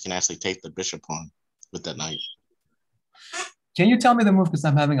come out, you can actually take the bishop pawn with that knight. Can you tell me the move? Because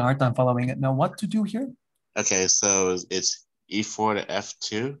I'm having a hard time following it. Now, what to do here? Okay, so it's E4 to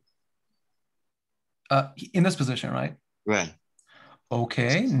F2. In this position, right? Right.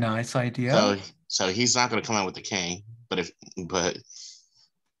 Okay, nice idea. So he's not going to come out with the king, but if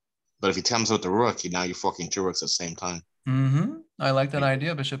he comes with the rook, now you're forking two rooks at the same time. Mm-hmm. I like that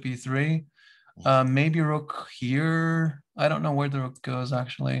idea. Bishop E3. Maybe rook here. I don't know where the rook goes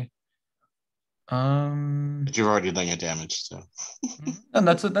actually. But you've already done your damage, so. And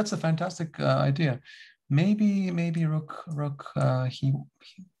that's a fantastic idea. Maybe rook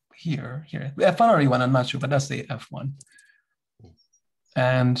here. F1 or E1, I'm not sure, but that's the F1.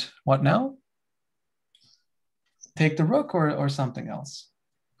 And what now? Take the rook or something else?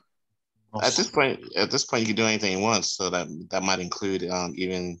 At this point, you can do anything you want. So that might include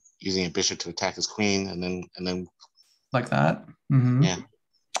even using a bishop to attack his queen, and then like that. Mm-hmm. Yeah.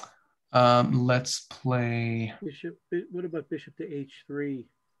 Let's play bishop. What about bishop to H3?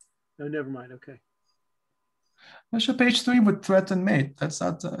 Oh, never mind. Okay. Bishop H3 would threaten mate. That's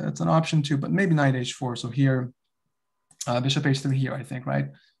not. It's an option too, but maybe knight H4. So here, bishop H3 here, I think, right?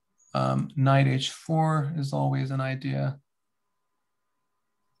 Knight H4 is always an idea.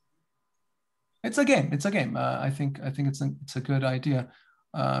 It's a game. It's a game. I think it's a good idea.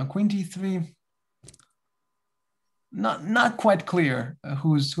 Queen D3. Not quite clear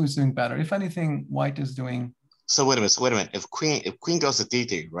who's doing better. If anything, white is doing. So wait a minute. If queen goes to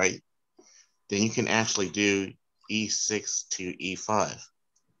D3, right? Then you can actually do E6 to E5.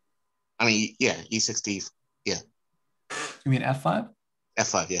 I mean, yeah, E6 to yeah. You mean F5?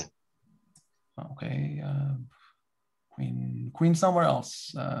 F5, yeah. Okay. Queen somewhere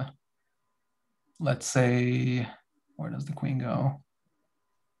else. Let's say, where does the queen go?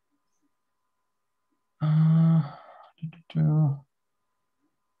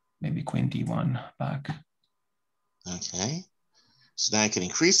 Maybe queen D1 back. Okay. So now I can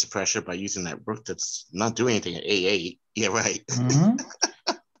increase the pressure by using that rook that's not doing anything at A8. Yeah, right. Mm-hmm.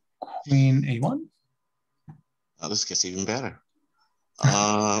 Queen A1. Oh, this gets even better.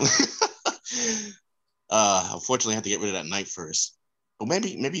 Unfortunately, I have to get rid of that knight first. But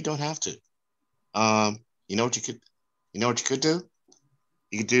maybe you don't have to. You know what you could do?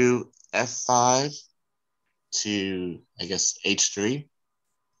 You could do F5 to, I guess, H3.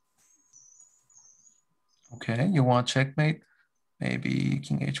 Okay, you want checkmate? Maybe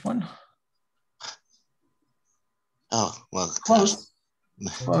king H1. Oh, well, close.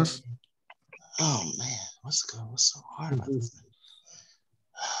 Close. Oh man, what's so hard about this thing?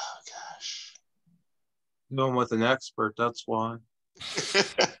 Oh gosh. Going with an expert, that's why.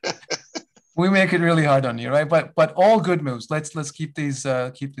 We make it really hard on you, right? But all good moves. Let's keep these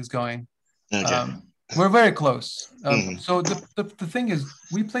going. Okay. We're very close. So the thing is,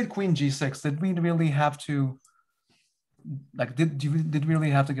 we played Queen G6. Did we really have to? Like, did we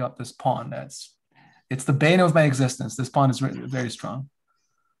really have to give up this pawn? It's the bane of my existence. This pawn is very strong.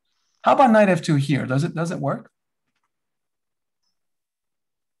 How about knight F2 here? Does it work?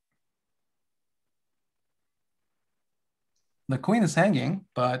 The queen is hanging,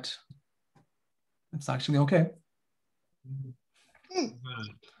 but it's actually okay.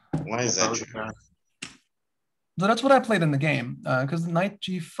 Why is that true? So that's what I played in the game. Because knight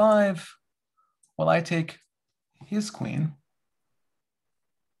G5, well, I take his queen,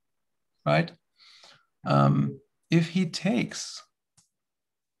 right? If he takes,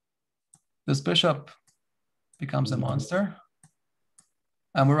 this bishop becomes a monster.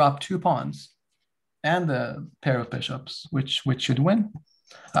 And we're up 2 pawns and a pair of bishops, which should win.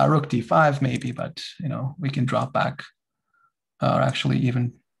 Rook d5 maybe, but we can drop back, or actually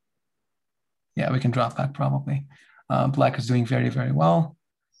even, yeah, we can drop back probably. Black is doing very, very well.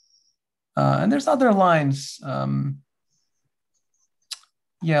 And there's other lines.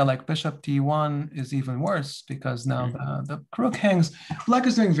 Yeah, like bishop d1 is even worse because now the rook hangs. Black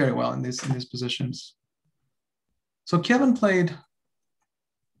is doing very well in these positions. So Kevin played.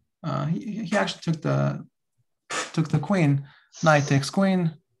 He actually took the queen. Knight takes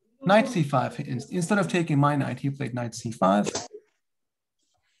queen. Knight c5. Instead of taking my knight, he played knight c5.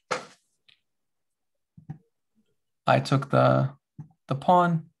 I took the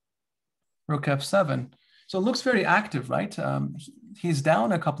pawn. Rook f7. So it looks very active, right? He's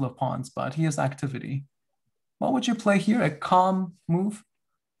down a couple of pawns, but he has activity. What would you play here? A calm move?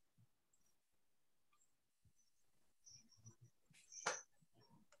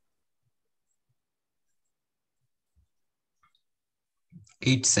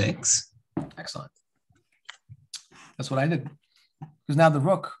 H6. Excellent. That's what I did. Because now the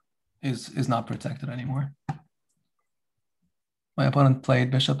rook is not protected anymore. My opponent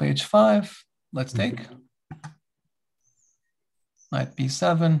played bishop h5. Let's take. Knight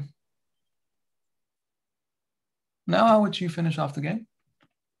b7. Now how would you finish off the game?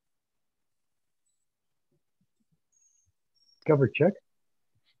 Cover check.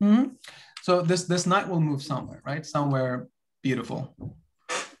 Mm-hmm. So this knight will move somewhere, right? Somewhere beautiful.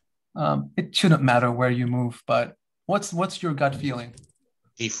 It shouldn't matter where you move, but what's your gut feeling?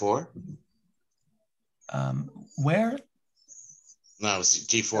 D4? Where? No, it was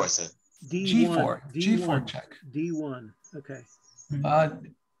G4, I said. G4. G4 check. D1. Okay.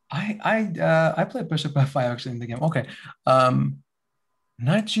 I played bishop f5 actually in the game. Okay.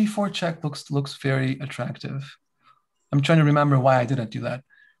 Knight G4 check looks very attractive. I'm trying to remember why I didn't do that.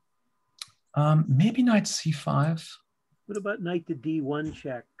 Maybe knight C5. What about knight to D1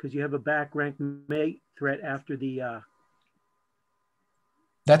 check? Because you have a back rank mate threat after the.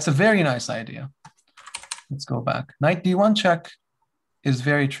 That's a very nice idea. Let's go back. Knight D1 check is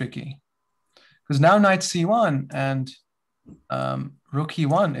very tricky because now knight C1 and rook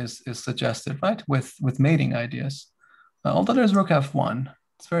E1 is suggested, right? With mating ideas. Although there's rook F1,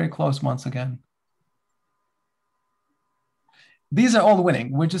 it's very close once again. These are all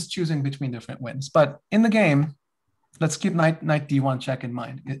winning. We're just choosing between different wins. But in the game, let's keep knight D1 check in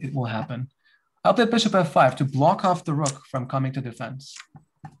mind. It will happen. I'll play bishop F5 to block off the rook from coming to defense.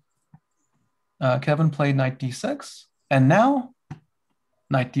 Kevin played knight D6. And now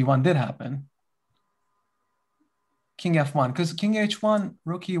knight D1 did happen. King F1, because king H1,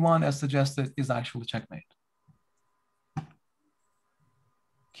 rook E1 as suggested is actually checkmate.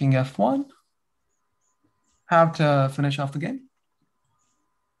 King F1. Have to finish off the game.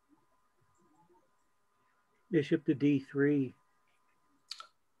 Bishop to D3.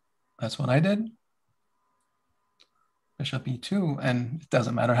 That's what I did. Bishop E2, and it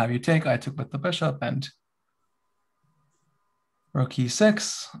doesn't matter how you take. I took with the bishop and rook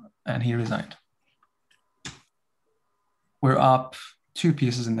E6, and he resigned. We're up 2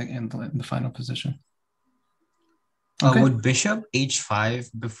 pieces in the final position. Okay. Would bishop h5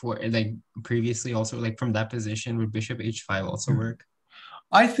 before, like previously, also like from that position, would bishop h5 also work?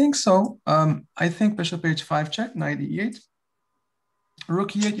 I think so. I think bishop h5 check, knight e8.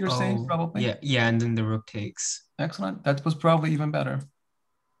 Rook e8, you're saying probably? Yeah, and then the rook takes. Excellent. That was probably even better.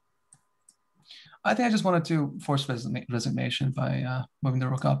 I think I just wanted to force resignation by moving the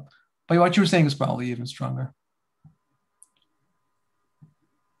rook up. But what you're saying is probably even stronger.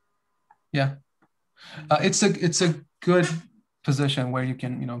 Yeah. It's a good position where you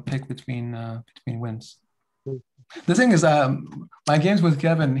can pick between wins. The thing is, my games with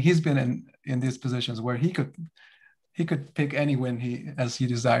Kevin, he's been in these positions where he could pick any win as he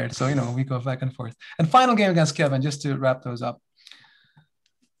desired. So we go back and forth. And final game against Kevin, just to wrap those up.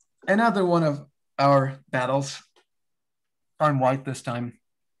 Another one of our battles on white this time.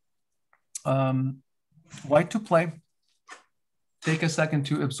 White to play. Take a second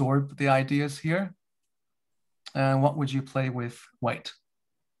to absorb the ideas here. And what would you play with white?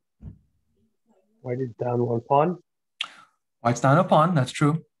 White is down 1 pawn. White's down a pawn, that's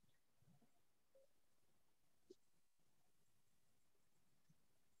true.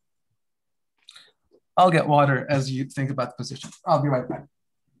 I'll get water as you think about the position. I'll be right back.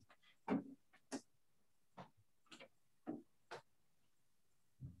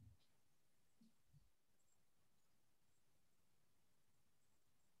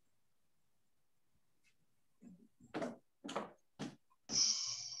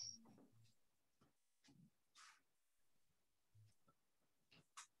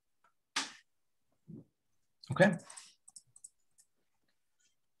 Okay.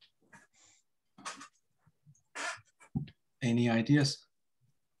 Any ideas?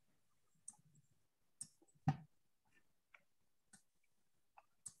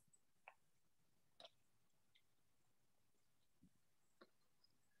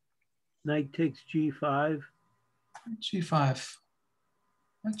 Knight takes G5. G5.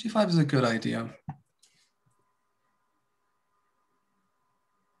 G5 is a good idea.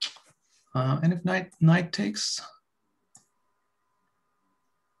 And if knight takes,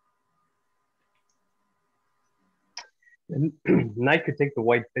 Knight could take the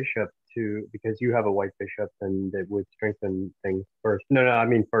white bishop too, because you have a white bishop, and it would strengthen things first. No, I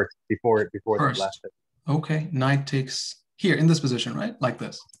mean first, before the last bit. Okay, knight takes here in this position, right? Like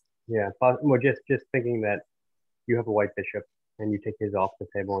this. Yeah, well, just thinking that you have a white bishop and you take his off the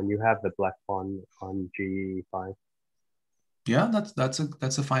table, and you have the black pawn on G5. Yeah, that's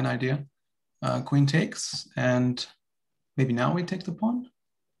a fine idea. Queen takes, and maybe now we take the pawn.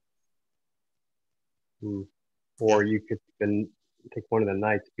 Or you could then take one of the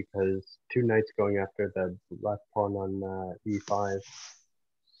knights, because two knights going after the black pawn on E5.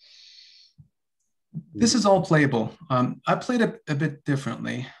 This is all playable. I played it a bit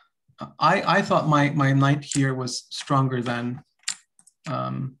differently. I thought my knight here was stronger than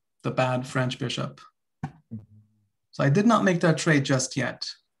the bad French bishop. So I did not make that trade just yet.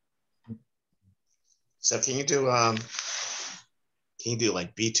 So can you do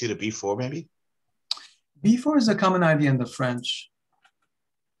like B2 to B4 maybe? B4 is a common idea in the French.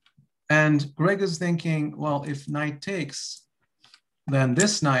 And Greg is thinking, well, if knight takes, then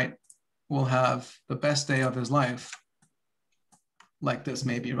this knight will have the best day of his life. Like this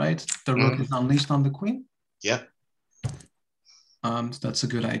maybe, right? The rook is unleashed on the queen. Yep. So that's a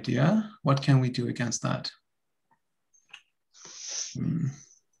good idea. What can we do against that?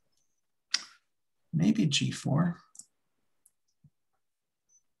 Maybe G4.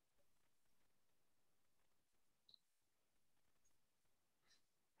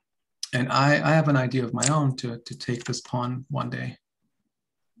 And I have an idea of my own to take this pawn one day.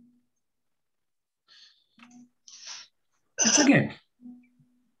 It's a game.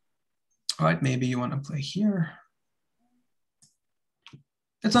 All right, maybe you want to play here.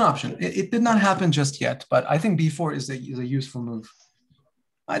 It's an option. It did not happen just yet, but I think B4 is a useful move.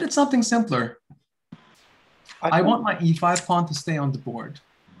 I did something simpler. I want my E5 pawn to stay on the board.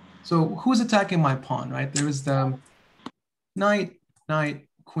 So who's attacking my pawn, right? There is the knight,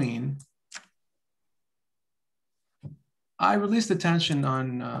 queen. I released the tension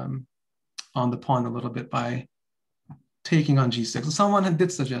on the pawn a little bit by taking on G6. Someone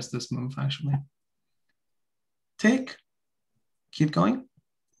did suggest this move, actually. Take, keep going.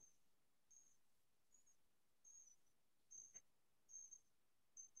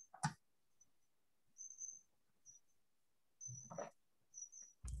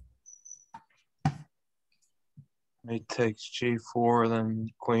 Knight takes G4, then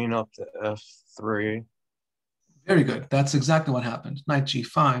queen up to F3. Very good. That's exactly what happened. Knight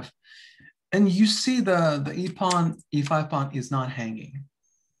G5. And you see the E5 pawn is not hanging.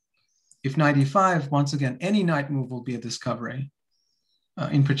 If knight E5, once again, any knight move will be a discovery.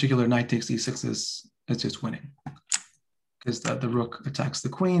 In particular, knight takes E6 is just winning. Because the rook attacks the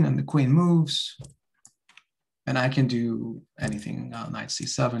queen and the queen moves. And I can do anything. Knight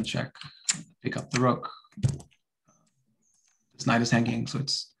C7, check, pick up the rook. This knight is hanging, so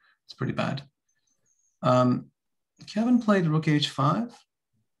it's pretty bad. Kevin played rook H5.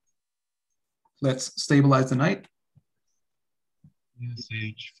 Let's stabilize the knight. Yes,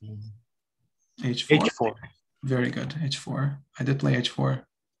 H4. H4. Very good, H4. I did play H4.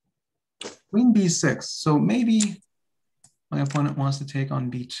 Queen B6. So maybe my opponent wants to take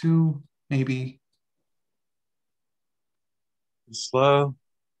on B2, maybe. Slow.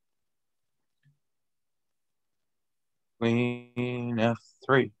 Queen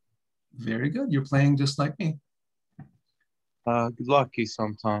F3. Very good. You're playing just like me. Lucky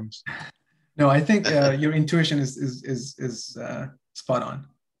sometimes. No, I think your intuition is spot on.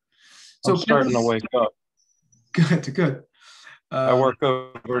 So I'm starting to wake up. Good. I work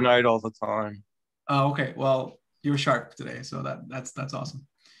overnight all the time. Oh, okay. Well, you're sharp today, so that's awesome.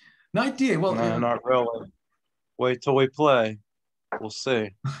 Knight D8. Well, no, not really. Wait till we play. We'll see.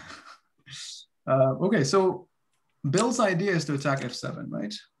 Okay, so Bill's idea is to attack F7,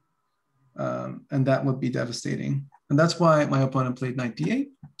 right? And that would be devastating. And that's why my opponent played Knight D8.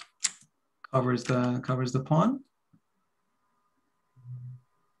 Covers the pawn.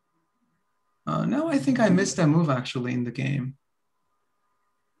 Now I think I missed that move actually in the game.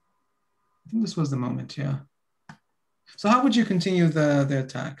 I think this was the moment, yeah. So how would you continue the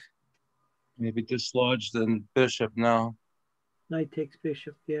attack? Maybe dislodge the bishop now. Knight takes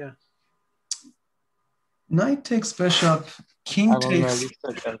bishop, yeah. Knight takes bishop, king I don't know. takes. You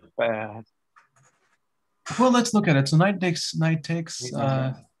said that's bad. Well, let's look at it. So knight takes,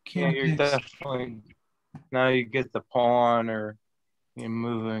 Yeah, king you're takes. definitely, now you get the pawn or you're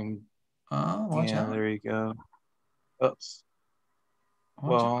moving. Oh, watch out. There you go. Oops.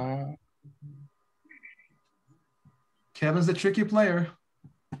 Watch out. Kevin's the tricky player.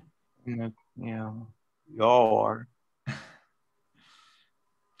 Yeah, y'all are.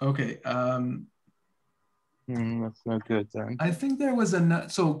 Okay. That's no good then. I think there was a.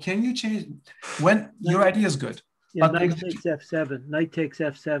 So can you change when your idea is good? Yeah, knight takes f7. Knight takes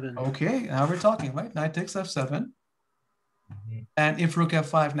f7. Okay, now we're talking, right? Knight takes f7. And if rook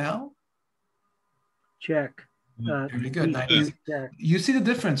f5 now? Check. Very good. You see the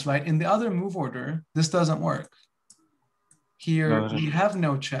difference, right? In the other move order, this doesn't work. Here, we have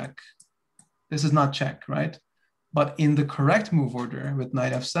no check. This is not check, right? But in the correct move order with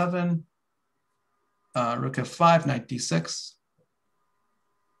knight f7, rook f5, knight d6,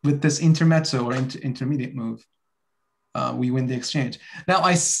 with this intermezzo or intermediate move, we win the exchange. Now,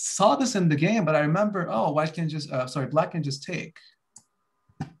 I saw this in the game, but I remember, oh, black can just take.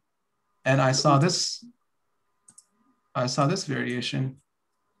 And I saw this variation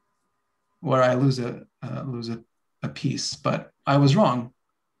where I lose a piece, but I was wrong.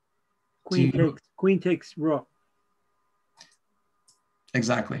 Queen takes rook.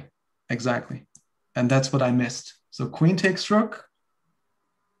 Exactly. And that's what I missed. So queen takes rook,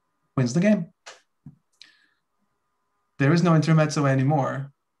 wins the game. There is no intermezzo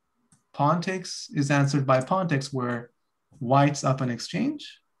anymore. Pawn takes is answered by pawn takes, where white's up an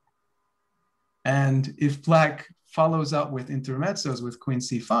exchange. And if black follows up with intermezzos with queen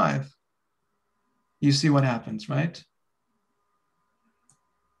c5, you see what happens, right?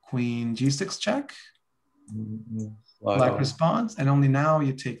 Queen g6 check. Black responds, and only now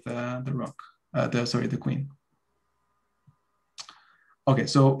you take the rook, the queen. Okay,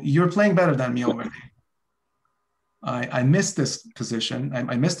 so you're playing better than me already. I missed this position.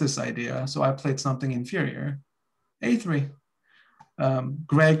 I missed this idea, so I played something inferior. A3.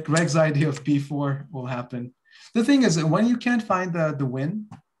 Greg's idea of b4 will happen. The thing is that when you can't find the win,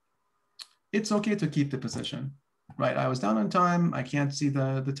 it's okay to keep the position, right? I was down on time. I can't see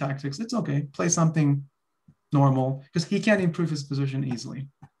the tactics. It's okay. Play something normal because he can't improve his position easily.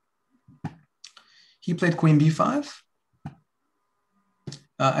 He played queen b5.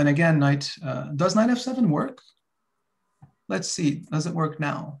 And again, does knight f7 work? Let's see, does it work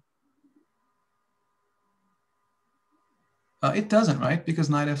now? It doesn't, right? Because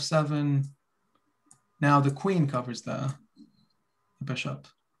knight f7, now the queen covers the bishop.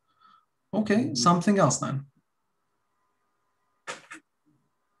 Okay, something else then.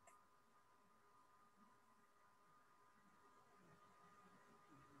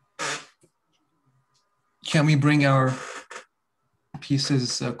 Can we bring our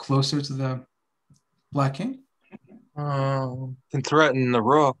pieces closer to the black king? Can threaten the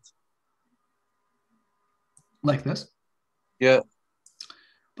rook. Like this? Yeah.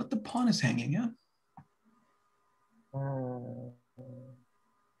 But the pawn is hanging, yeah?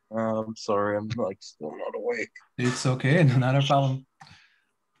 I'm sorry, I'm still not awake. It's okay, not a problem.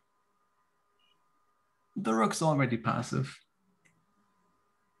 The rook's already passive.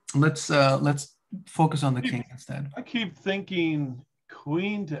 Let's focus on the king instead. I keep thinking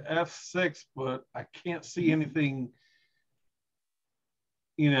queen to f6, but I can't see anything,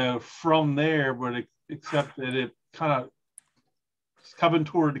 from there, but except that it kind of is coming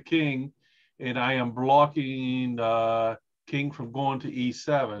toward the king, and I am blocking king from going to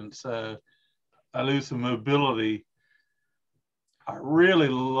e7, so I lose some mobility. I really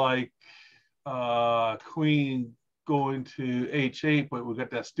like queen going to h8, but we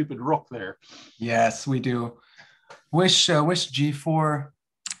got that stupid rook there. Yes, we do. Wish g4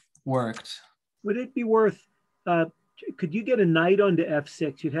 worked. Would it be worth? Could you get a knight onto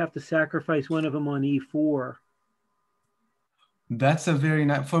f6? You'd have to sacrifice one of them on e4. That's a very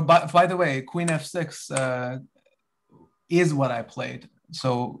nice. By the way, queen f6 is what I played.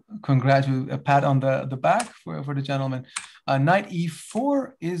 So congratulations, a pat on the back for the gentleman. Knight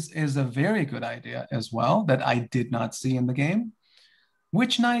e4 is a very good idea as well that I did not see in the game.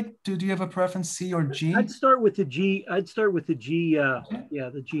 Which knight do you have a preference, C or G? I'd start with the G. I'd start with the G. Yeah,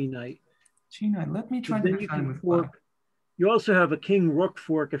 the G knight. G knight. Let me try to defend with fork. You also have a king rook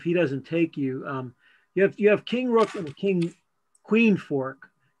fork if he doesn't take you. You have king rook and a king queen fork.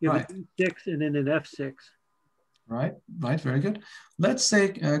 You have an e6 and then an f6. Right, very good. Let's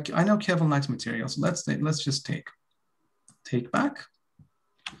say I know Kevin likes materials. Let's just take back,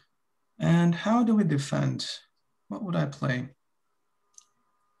 And how do we defend? What would I play?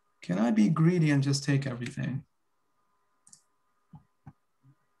 Can I be greedy and just take everything?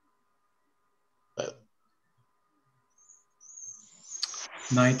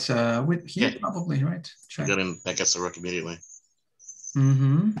 Knight with here, probably, right? Check. That gets the rook immediately.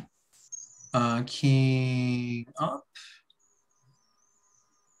 Mm-hmm. King up.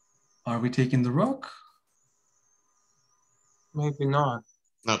 Are we taking the rook? Maybe not.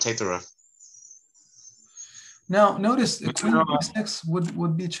 No, take the rook. Now, notice queen d6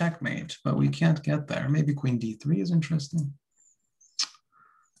 would be checkmate, but we can't get there. Maybe queen d3 is interesting.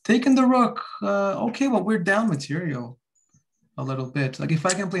 Taking the rook, okay, well, we're down material a little bit. Like if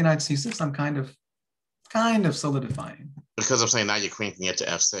I can play knight c6, I'm kind of solidifying. Because I'm saying now your queen can get to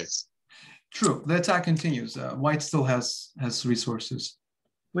f6. True, the attack continues. White still has resources.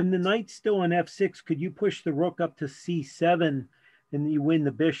 When the knight's still on f6, could you push the rook up to c7 and you win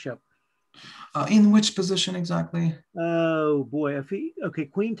the bishop? In which position exactly? Oh boy, okay,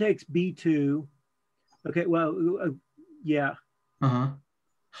 queen takes b2. Okay, well, yeah.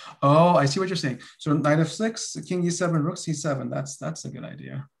 Oh, I see what you're saying. So knight f6, king e7, rook c7. That's a good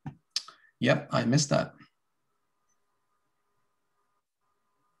idea. Yep, I missed that.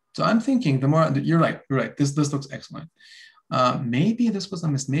 So I'm thinking the more you're right. This looks excellent. Maybe this was a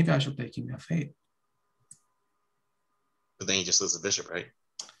miss. Maybe I should play king f8. But then you just lose the bishop, right?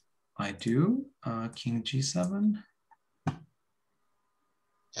 I do. King g7.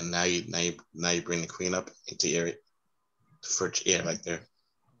 And now you bring the queen up into area for right there.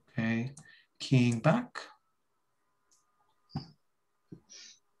 Okay, king back.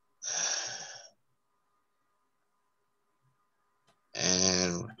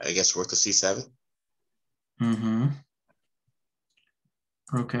 And I guess rook to c7. Mm-hmm.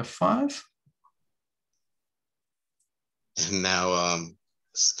 Rook f5. And now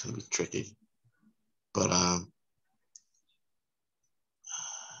this is gonna be tricky. But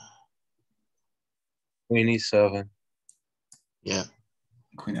queen e7. Yeah.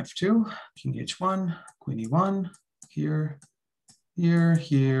 Queen f2, king h1, queen e1, here, here,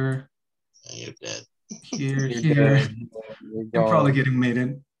 here. And you're dead. Here, here. You're probably getting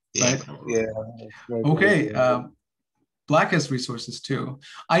mated, right? Yeah. Okay. Black has resources too.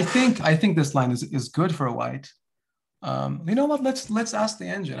 I think this line is good for a white. You know what? Let's ask the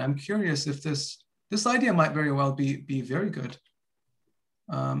engine. I'm curious if this idea might very well be very good.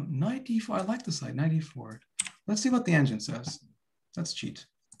 Knight d4. I like this side. Knight e4. Let's see what the engine says. Let's cheat.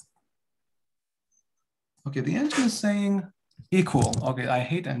 Okay, the engine is saying equal. Okay, I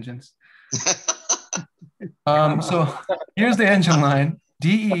hate engines. So here's the engine line.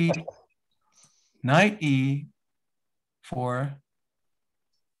 DE, knight e4.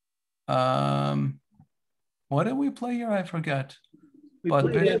 What did we play here? I forget. We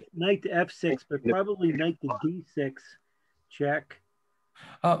played knight to f6, but probably knight to d6. Check.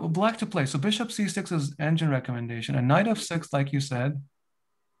 Black to play. So bishop c6 is engine recommendation. And knight f6, like you said.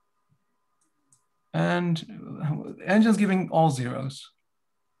 And engine's giving all zeros.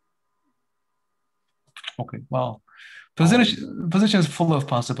 Okay, well, position is full of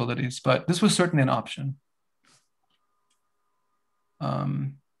possibilities, but this was certainly an option.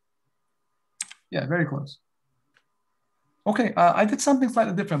 Yeah, very close. Okay, I did something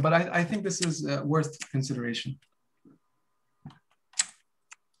slightly different, but I think this is worth consideration.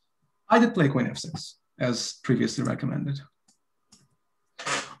 I did play queen f6 as previously recommended.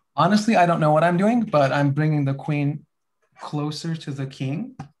 Honestly, I don't know what I'm doing, but I'm bringing the queen closer to the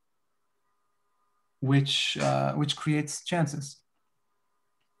king, which creates chances.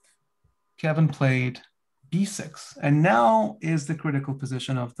 Kevin played b6, and now is the critical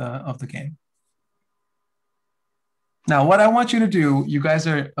position of the game. Now, what I want you to do, you guys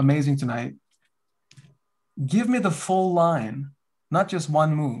are amazing tonight. Give me the full line, not just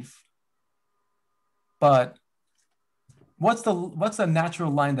one move, but what's the natural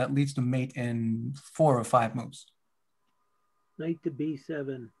line that leads to mate in 4 or 5 moves? Knight to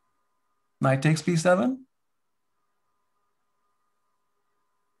b7. Knight takes b7.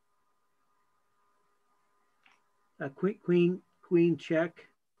 Queen check.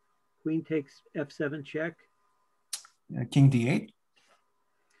 Queen takes f7 check. King d8.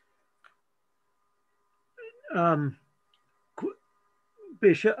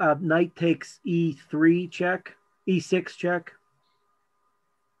 Bishop knight takes e3 check. E6 check.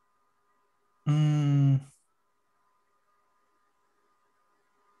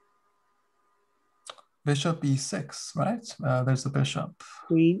 Bishop e6, right? There's the bishop.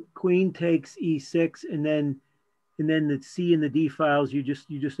 Queen takes e6, and then the C and the D files, you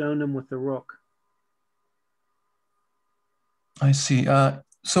just own them with the rook. I see.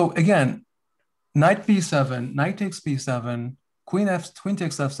 So again, knight b7, knight takes b7, queen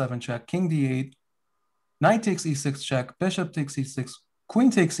takes f7 check, king d8, knight takes e6 check, bishop takes e6,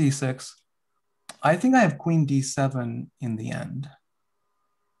 queen takes e6. I think I have queen d7 in the end.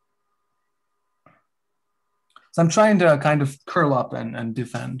 So I'm trying to kind of curl up and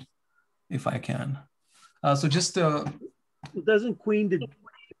defend if I can. So just doesn't queen did.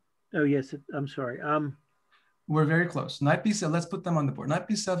 Oh yes, I'm sorry. We're very close. Knight b7. Let's put them on the board. Knight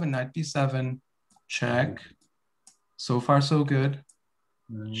b7. Knight b7. Check. So far so good.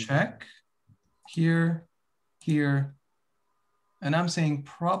 Check. Here. Here. And I'm saying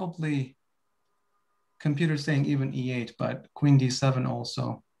probably. Computer's saying even e8, but queen d7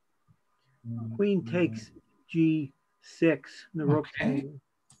 also. Queen takes g6. The rook. Okay.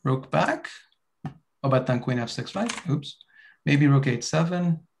 Rook back. Oh, but then queen f6, right? Oops. Maybe rook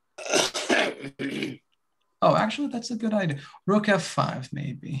h7. Oh, actually, that's a good idea. Rook f5,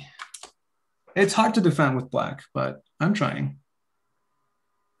 maybe. It's hard to defend with black, but I'm trying.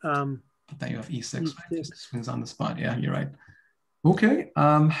 But then you have e6, right? This swings on the spot. Yeah, you're right. Okay.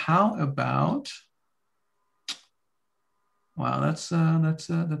 How about? Wow, that's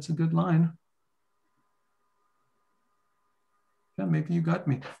a good line. Yeah, maybe you got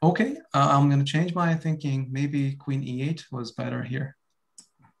me. Okay, I'm going to change my thinking. Maybe queen e8 was better here.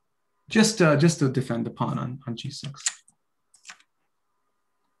 Just to defend the pawn on g6.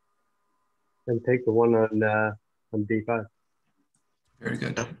 And take the one on d5. Very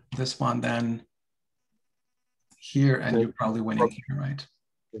good. This one then here, and you're probably winning here, right?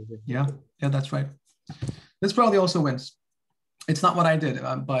 Yeah, that's right. This probably also wins. It's not what I did,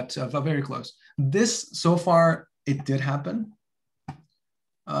 but very close. This, so far, it did happen.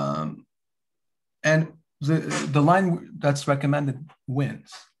 And the line that's recommended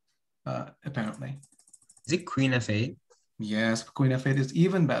wins, apparently. Is it queen f8? Yes, queen f8 is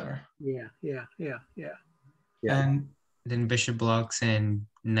even better. Yeah. And then bishop blocks and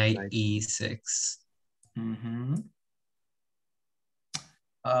knight e6. Mm-hmm.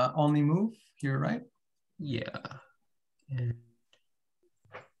 Only move here, right? Yeah. And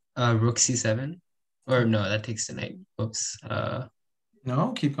rook c7, or no, that takes the knight. Oops.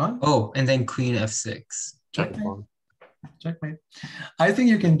 No, keep going. Oh, and then queen f6. Checkmate. Checkmate. I think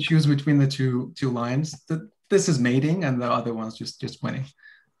you can choose between the two lines. This is mating, and the other one's just winning.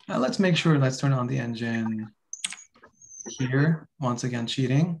 Let's make sure. Let's turn on the engine here. Once again,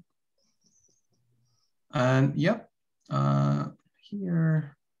 cheating. And yep,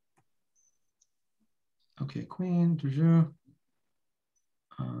 here. Okay, queen.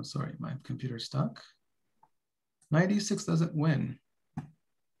 Sorry, my computer's stuck. Knight e6 doesn't win.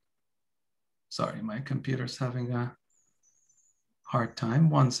 Sorry, my computer's having a hard time.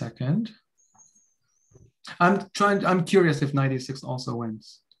 1 second. I'm curious if knight e6 also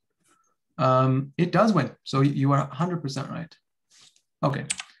wins. It does win. So you are 100% right. Okay,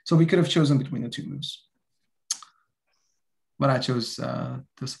 so we could have chosen between the two moves. But I chose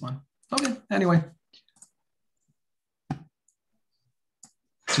this one. Okay, anyway.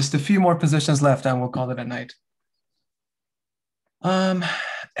 Just a few more positions left and we'll call it a night.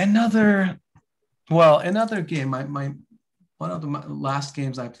 Another game, one of the last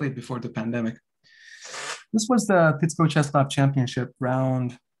games I played before the pandemic. This was the Pittsburgh Chess Club Championship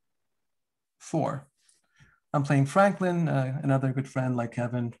round 4. I'm playing Franklin, another good friend like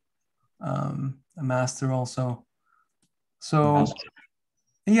Kevin, a master also. So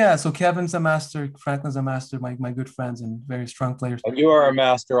yeah, so Kevin's a master, Franklin's a master, my good friends and very strong players. And you are a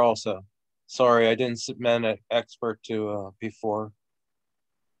master also. Sorry, I didn't submit an expert to before.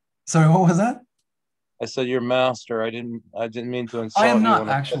 Sorry, what was that? I said you're master. I didn't mean to insult you. I am not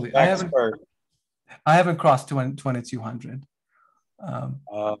actually. I haven't crossed 2200.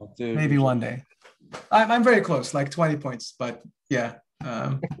 Dude, maybe one day. I'm very close, like 20 points. But yeah,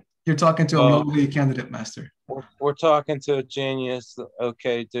 you're talking to a lowly candidate master. We're talking to a genius.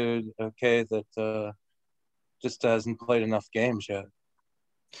 Okay, dude. Okay, that just hasn't played enough games yet.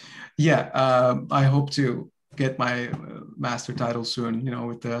 Yeah, I hope to get my master title soon.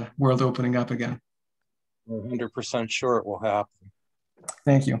 With the world opening up again. 100% sure it will happen.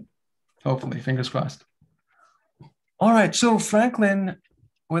 Thank you. Hopefully, fingers crossed. All right, so Franklin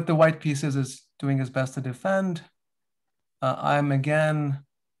with the white pieces is doing his best to defend. I'm again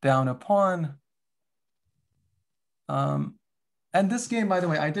down a pawn. And this game, by the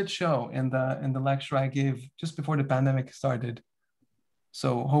way, I did show in the lecture I gave just before the pandemic started.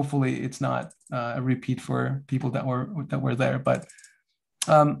 So hopefully it's not a repeat for people that were there. But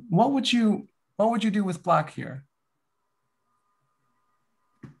what would you do with black here?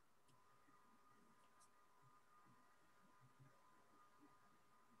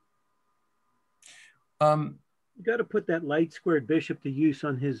 You got to put that light squared bishop to use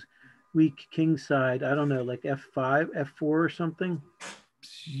on his weak king side. I don't know, like f5, f4 or something.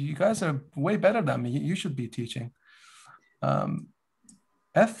 You guys are way better than me. You should be teaching.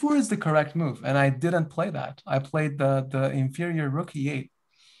 F4 is the correct move, and I didn't play that. I played the inferior rook e8,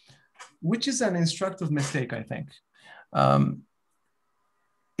 which is an instructive mistake, I think.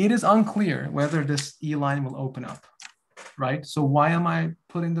 It is unclear whether this E line will open up, right? So why am I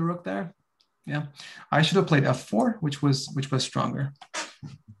putting the rook there? Yeah, I should have played f4, which was stronger.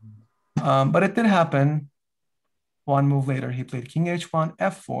 But it did happen. One move later, he played king h1,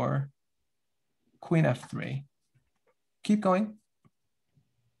 f4, queen f3. Keep going.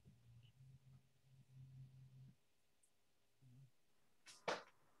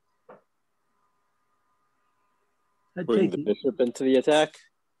 Bring the bishop into the attack.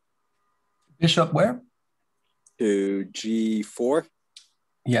 Bishop where? To g4.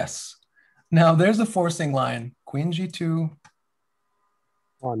 Yes. Now there's a forcing line. Queen g2.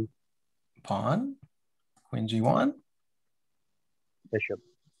 Pawn. Pawn. Queen g1. Bishop.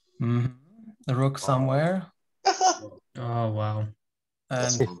 Mm-hmm. The rook somewhere. Oh, wow.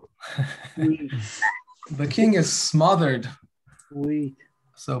 And the king is smothered. Sweet.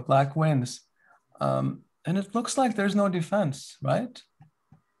 So black wins. And it looks like there's no defense, right?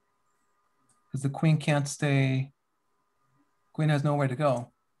 Because the queen can't stay. Queen has nowhere to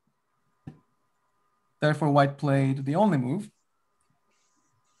go. Therefore, white played the only move.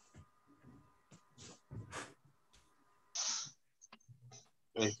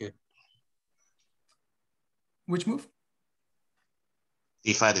 Very good. Which move?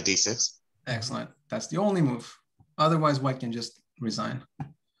 d5 to d6. Excellent. That's the only move. Otherwise, white can just resign.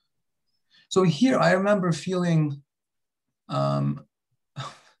 So here, I remember feeling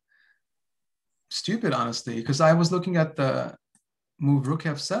stupid, honestly, because I was looking at the move rook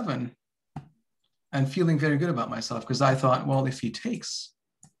f7 and feeling very good about myself because I thought, well, if he takes,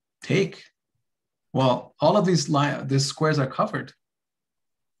 well, all of these squares are covered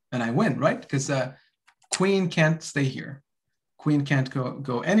and I win, right? Because queen can't stay here. Queen can't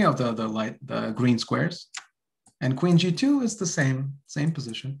go any of the green squares, and queen g2 is the same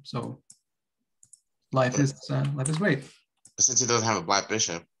position. So life is great. But since he doesn't have a black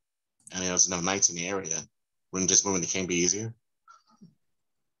bishop and there's no knights in the area, wouldn't just moving the king be easier?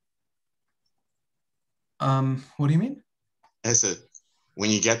 What do you mean? I said, when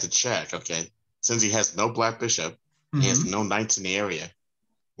you get the check, okay, since he has no black bishop, he has no knights in the area,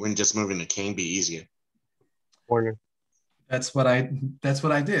 wouldn't just moving the king be easier? Corner. That's what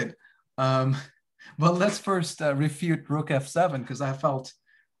I did. Well, let's first refute rook f7 because I felt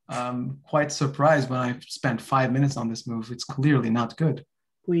quite surprised when I spent 5 minutes on this move. It's clearly not good.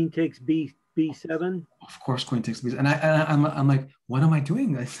 Queen takes b7. Of course, queen takes b7, and I'm like, what am I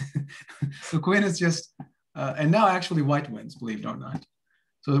doing? The queen is just, and now actually white wins, believe it or not.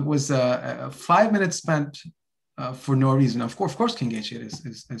 So it was 5 minutes spent for no reason. Of course, king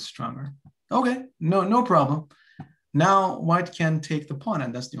h8 is stronger. Okay, no problem. Now white can take the pawn,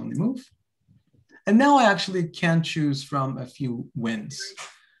 and that's the only move. And now I actually can choose from a few wins.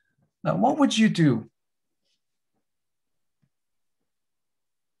 Now, what would you do?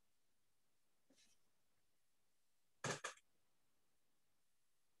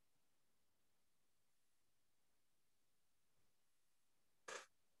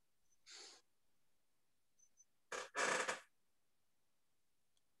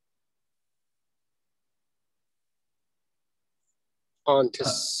 On to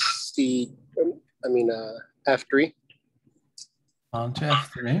f3. On to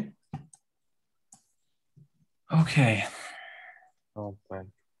f3. Okay. Oh,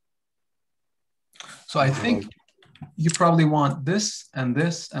 man. So I think you probably want this and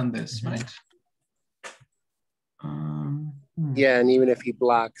this and this, right? Yeah, and even if he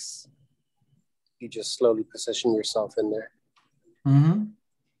blocks, you just slowly position yourself in there.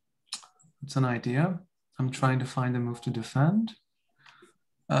 It's an idea. I'm trying to find a move to defend.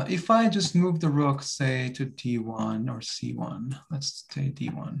 If I just move the rook, say, to d1 or c1, let's say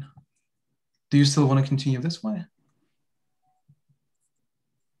d1. Do you still want to continue this way?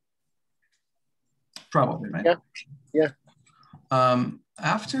 Probably, right? Yeah.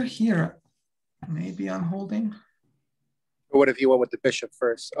 After here, maybe I'm holding. Or what if you went with the bishop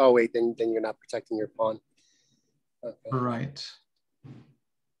first? Oh, wait, then you're not protecting your pawn. Okay. Right.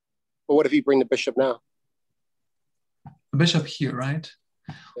 But what if you bring the bishop now? The bishop here, right?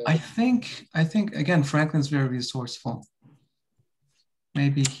 Yeah. I think again, Franklin's very resourceful.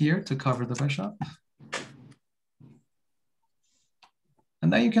 Maybe here to cover the bishop.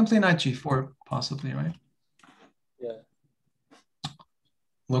 And then you can play knight g4, possibly, right? Yeah.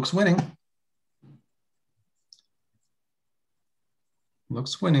 Looks winning.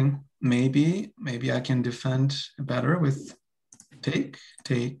 looks winning. Maybe I can defend better with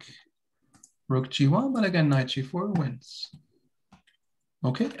take, rook g1, but again, knight g4 wins.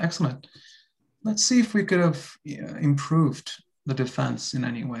 Okay, excellent. Let's see if we could have improved the defense in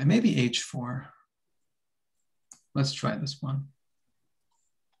any way. Maybe h4. Let's try this one.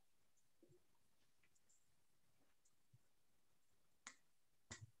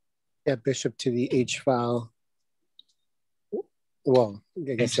 Yeah, bishop to the h file. Well,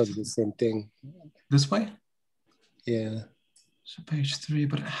 I guess he'll do the same thing. This way? Yeah. So page 3,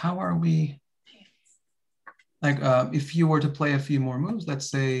 but how are we? Like, if you were to play a few more moves,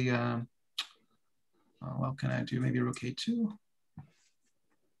 let's say, what can I do? Maybe rook a2.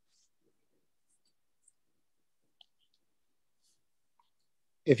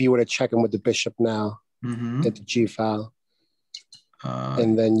 If you were to check him with the bishop now at the g file,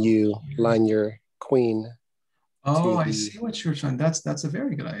 and then you line your queen. Oh, I see what you're trying. That's a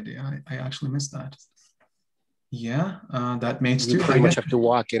very good idea. I actually missed that. Yeah, that mates too. You pretty much have to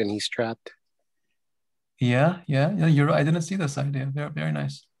walk it, and he's trapped. Yeah. You're right. I didn't see this idea. Very, very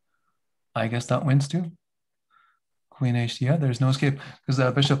nice. I guess that wins too. Queen h. Yeah, there's no escape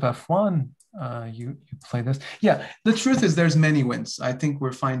because bishop f1. You play this. Yeah, the truth is there's many wins. I think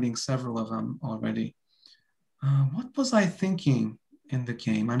we're finding several of them already. What was I thinking in the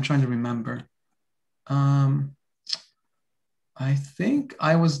game? I'm trying to remember. I think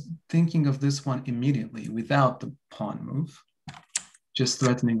I was thinking of this one immediately without the pawn move. Just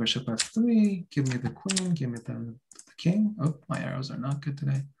threatening bishop f3, give me the queen, give me the king. Oh, my arrows are not good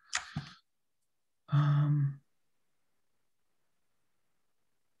today.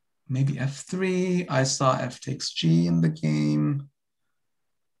 Maybe f3. I saw f takes g in the game.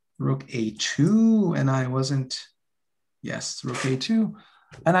 Rook a2, and I wasn't, yes, rook a2.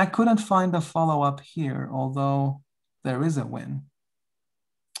 And I couldn't find a follow-up here, although there is a win.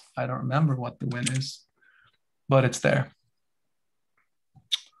 I don't remember what the win is, but it's there.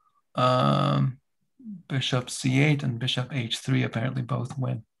 Bishop c8 and bishop h3 apparently both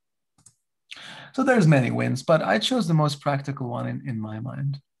win. So there's many wins, but I chose the most practical one in my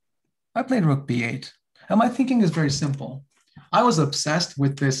mind. I played rook b8, and my thinking is very simple. I was obsessed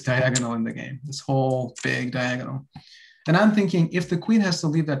with this diagonal in the game, this whole big diagonal. And I'm thinking if the queen has to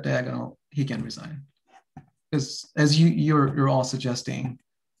leave that diagonal, he can resign. Because as you're all suggesting,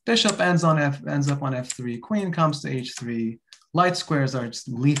 bishop ends up on f3, queen comes to h3, light squares are just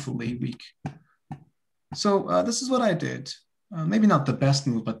lethally weak. So this is what I did. Maybe not the best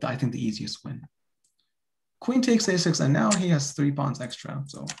move, but I think the easiest win. Queen takes a6, and now he has 3 pawns extra.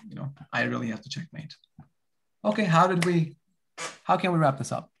 So, I really have to checkmate. Okay, how can we wrap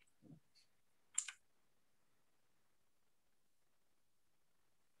this up?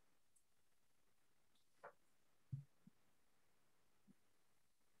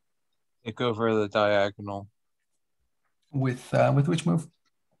 Take over the diagonal. With which move?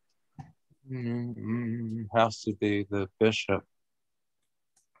 Has to be the bishop.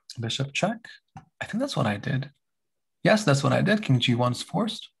 Bishop check. I think that's what I did. Yes, that's what I did. King g1's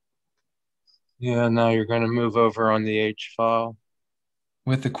forced. Yeah, now you're going to move over on the h file.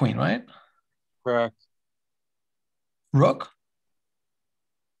 With the queen, right? Correct. Rook?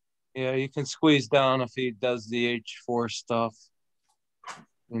 Yeah, you can squeeze down if he does the h4 stuff.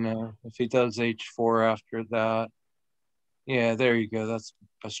 If he does h4 after that. Yeah, there you go. That's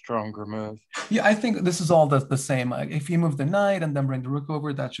a stronger move. Yeah, I think this is all the same. If you move the knight and then bring the rook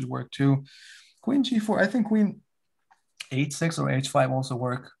over, that should work too. Queen g4, I think queen h6 or h5 also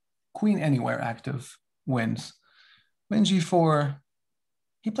work. Queen anywhere active wins. Queen g4,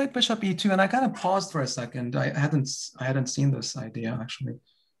 he played bishop e2, and I kind of paused for a second. I hadn't seen this idea actually.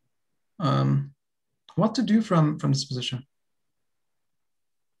 What to do from this position?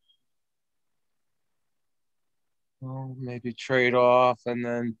 Well, maybe trade off and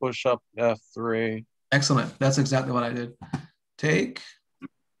then push up f3. Excellent. That's exactly what I did. Take.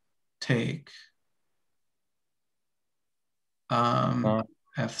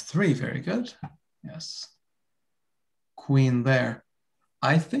 F3, very good. Yes. Queen there.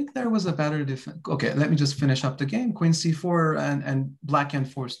 I think there was a better defense. Okay, let me just finish up the game. Queen c4 and black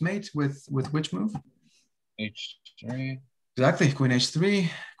enforced mate with which move? h3. Exactly. Queen h3,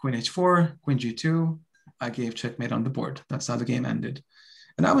 queen h4, queen g2. I gave checkmate on the board. That's how the game ended.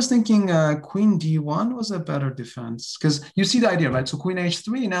 And I was thinking queen d1 was a better defense because you see the idea, right? So queen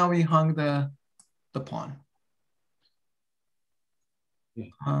h3, now we hung the pawn.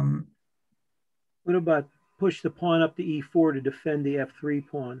 What about push the pawn up to e4 to defend the f3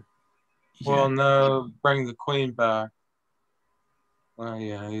 pawn? Well, no, bring the queen back. Well,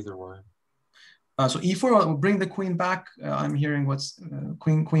 yeah, either way. So e4 will bring the queen back. I'm hearing what's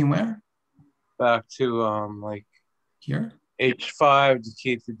queen where? Back to like here. h5 to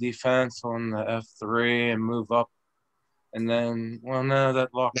keep the defense on the f3 and move up. And then, well, no,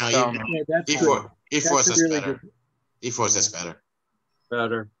 that locks down. Yeah, that's E4. good. E4 is just really better. good. E4 is just better.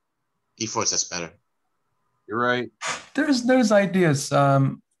 Better. E4 is just better. You're right. There's ideas.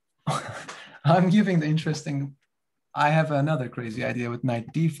 I'm giving the interesting. I have another crazy idea with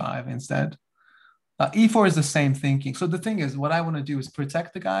knight d5 instead. E4 is the same thinking. So the thing is, what I want to do is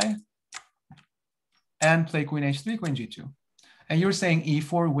protect the guy and play queen h3, queen g2. And you're saying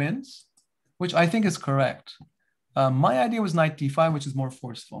e4 wins, which I think is correct. My idea was knight d5, which is more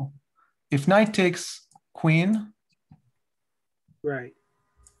forceful. If knight takes queen, right?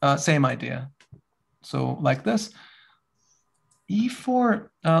 Same idea. So like this, e4.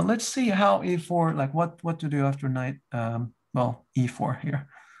 Let's see how e4. Like what to do after knight. Well, e4 here.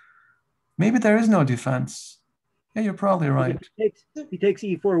 Maybe there is no defense. Yeah, you're probably right. If he takes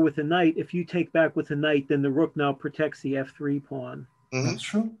e4 with a knight. If you take back with a knight, then the rook now protects the f3 pawn. That's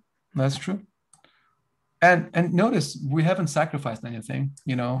true. That's true. And notice we haven't sacrificed anything.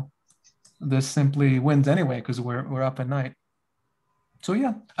 You know, this simply wins anyway because we're up at knight. So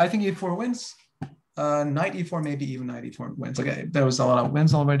yeah, I think e4 wins. Knight e4, maybe even knight e4 wins. Okay, there was a lot of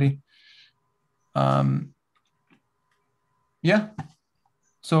wins already. Yeah.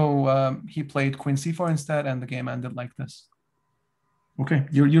 So he played queen c4 instead, and the game ended like this. Okay,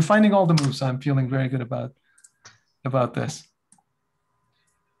 you're finding all the moves. I'm feeling very good about this.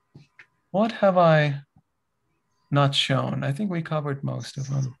 What have I not shown? I think we covered most of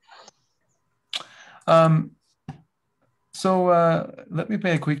them. So let me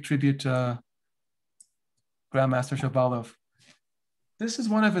pay a quick tribute to Grandmaster Shabalov. This is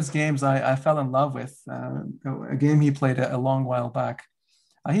one of his games I fell in love with, a game he played a long while back.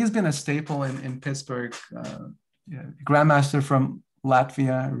 He's been a staple in Pittsburgh, Grandmaster from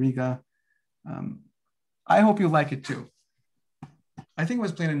Latvia, Riga. I hope you like it too. I think it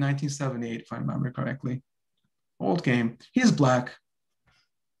was played in 1978, if I remember correctly. Old game. He's black.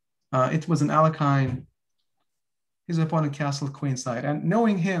 It was an Alekhine. His opponent castled queenside, and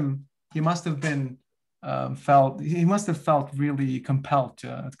knowing him, he must have been felt really compelled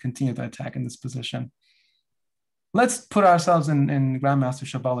to continue the attack in this position. Let's put ourselves in Grandmaster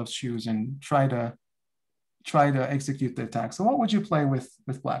Shabalov's shoes and try to execute the attack. So what would you play with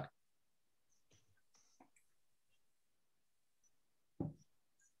black?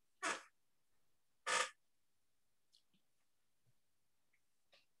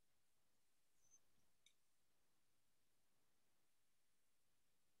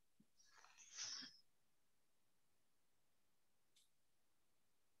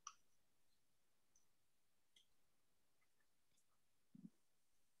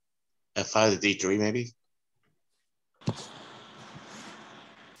 F5 to D3, maybe?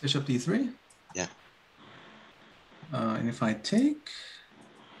 Bishop D3? Yeah. And if I take...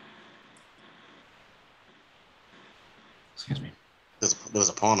 Excuse me. There was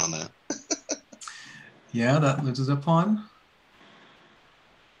a pawn on that. Yeah, that loses a pawn.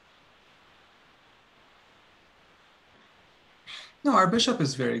 No, our bishop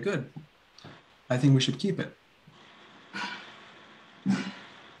is very good. I think we should keep it.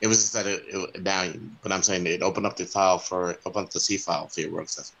 It was just that now, but I'm saying it opened up the C file for your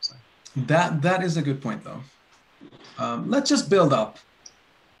rooks. That's what I'm saying. That is a good point, though. Let's just build up.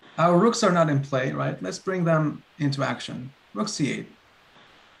 Our rooks are not in play, right? Let's bring them into action. Rook c8.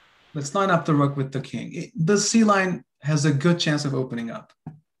 Let's line up the rook with the king. The c line has a good chance of opening up.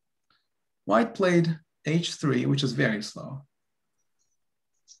 White played h3, which is very slow.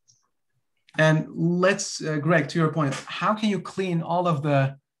 And let's, Greg, to your point, how can you clean all of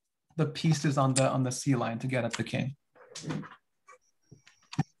the pieces on the C line to get at the king?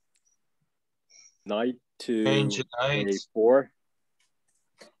 Knight to a4.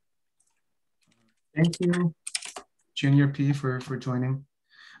 Thank you, Junior P, for joining.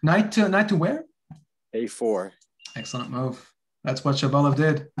 Knight to where? A4. Excellent move. That's what Shabalov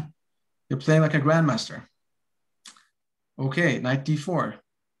did. You're playing like a grandmaster. Okay, knight d4.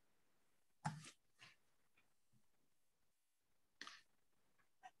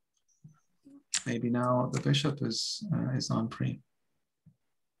 Maybe now the bishop is on pre.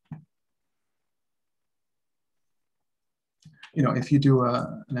 You know, if you do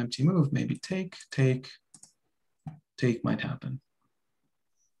an empty move, maybe take might happen.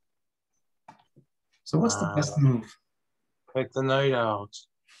 So what's the best move? Take the knight out.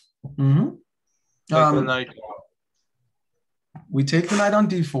 Mm-hmm. Take the knight out. We take the knight on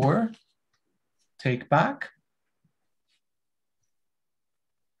d4, take back.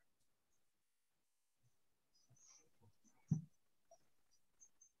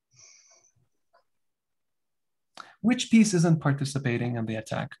 Which piece isn't participating in the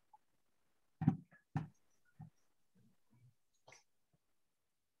attack?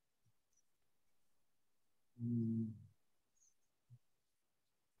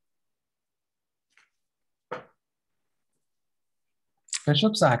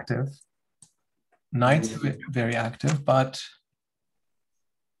 Bishop's active. Knight's very active, but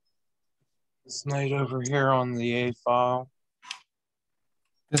this knight over here on the A file.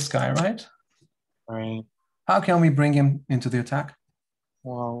 This guy, right? Right. How can we bring him into the attack?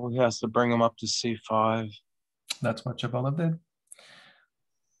 Well, he has to bring him up to C5. That's what Shabalov did.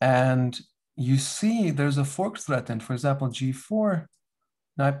 And you see there's a fork threatened. For example, G4,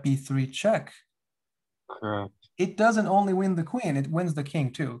 knight B3 check. Correct. It doesn't only win the queen, it wins the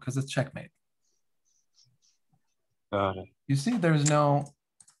king too, because it's checkmate. Got it. You see there's no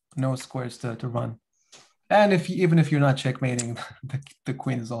squares to run. And even if you're not checkmating, the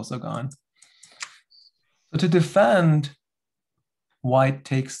queen is also gone. So to defend, white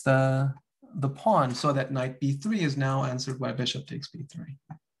takes the pawn, so that knight b3 is now answered by bishop takes b3.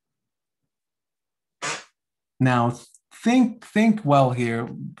 Now think well here.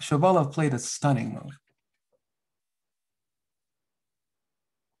 Shabalov played a stunning move.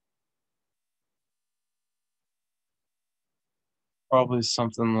 Probably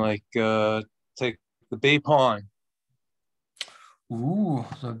something like take the B pawn. Ooh,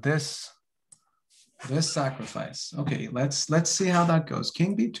 so this sacrifice. Okay, let's see how that goes.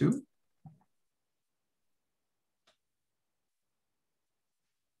 King b2.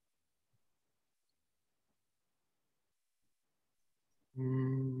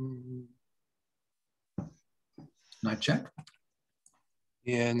 Knight check.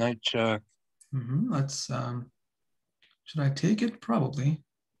 Yeah, knight check. Let's should I take it? Probably.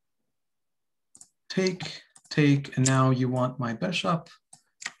 Take, and now you want my bishop.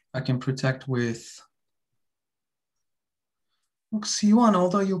 I can protect with rook c1,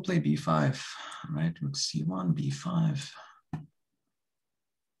 although you'll play b5, right? Rook c1, b5.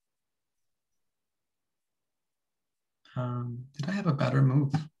 Did I have a better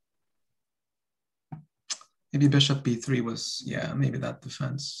move? Maybe bishop b3 was, yeah, maybe that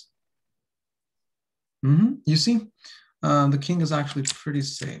defense. You see, the king is actually pretty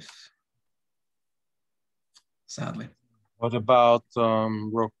safe, sadly. What about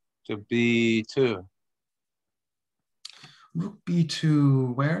rook to b2? Rook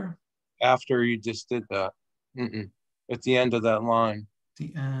b2, where? After you just did that. At the end of that line.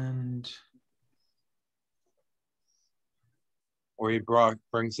 The end. Where he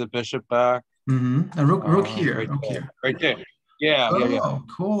brings the bishop back. And rook here. Right rook there. here. Right there. Yeah, oh, yeah.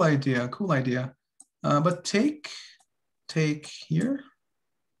 Cool idea. Cool idea. But take here.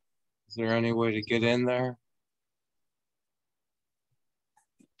 Is there any way to get in there?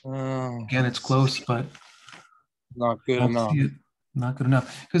 Again, it's close, but not good enough. Not good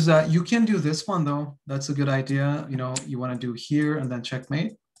enough. Because you can do this one though. That's a good idea. You know, you want to do here and then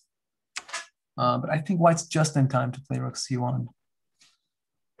checkmate. But I think white's just in time to play rook c1.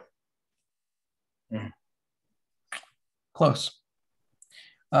 Close.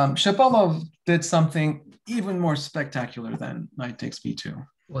 Shabalov did something even more spectacular than knight takes b2.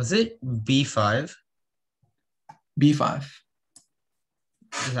 Was it b5? b5.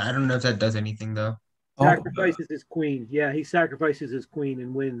 I don't know if that does anything though. Sacrifices his queen. Yeah, he sacrifices his queen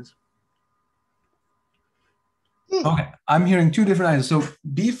and wins. Okay, I'm hearing two different ideas. So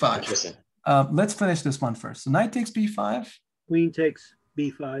b5. Let's finish this one first. So knight takes b5. Queen takes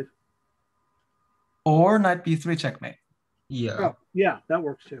b5. Or knight b3 checkmate. Yeah. Oh, yeah, that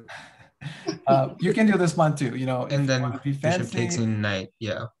works too. You can do this one too, you know. And then be fancy, bishop takes in knight.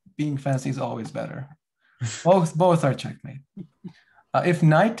 Yeah. Being fancy is always better. Both are checkmate. If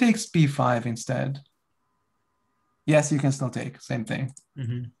knight takes b5 instead, yes, you can still take. Same thing.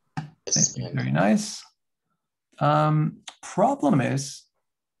 Same thing. Very nice. Problem is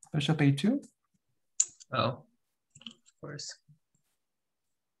bishop a2. Oh, of course.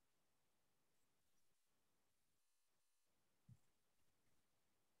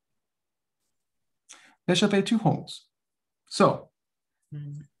 Bishop a2 holds. So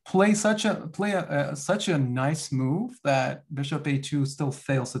play such a nice move that bishop a2 still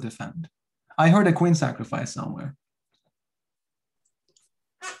fails to defend. I heard a queen sacrifice somewhere.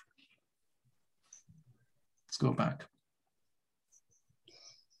 Let's go back.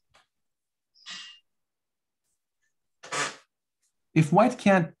 If white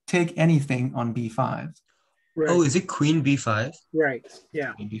can't take anything on b5. Right. Oh, is it queen b5? Right.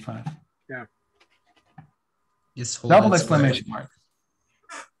 Yeah. Queen b5. Yeah. Just double exclamation mark.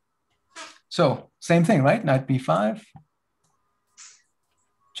 So same thing, right? Knight b5.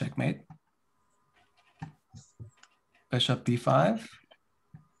 Checkmate. Bishop b5.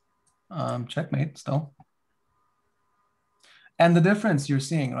 Checkmate still. And the difference you're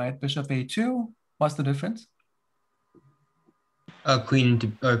seeing, right? Bishop a2. What's the difference? Queen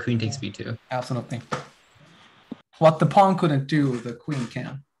takes b2. Absolutely. What the pawn couldn't do, the queen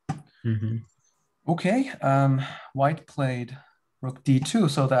can. Mm-hmm. Okay. White played rook d2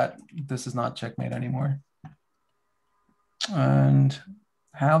 so that this is not checkmate anymore. And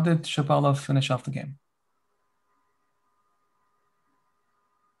how did Shapovalov finish off the game?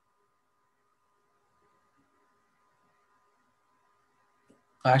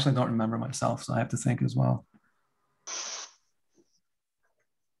 I actually don't remember myself, so I have to think as well.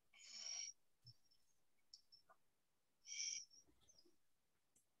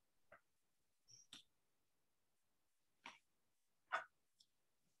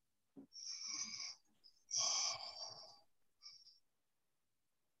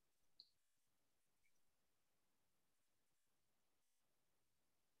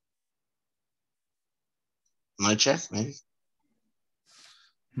 Knight check, maybe.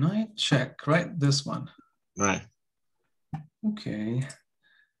 Knight check, right? This one. Right. Okay.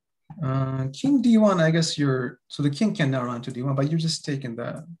 King d1, I guess so the king can now run to d1, but you're just taking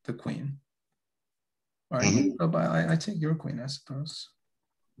the queen. All right, I take your queen, I suppose.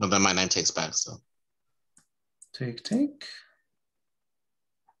 But then my knight takes back, so. Take.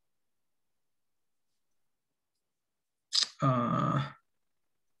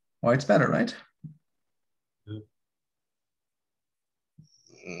 White's better, right?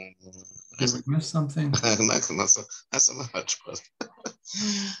 Did we miss something? Not so much, but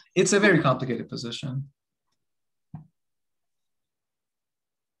it's a very complicated position.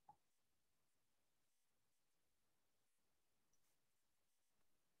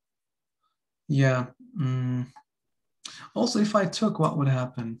 Yeah. Also, if I took, what would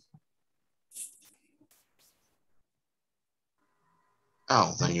happen?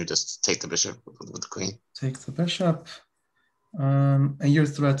 Oh, then you just take the bishop with the queen. Take the bishop. And you're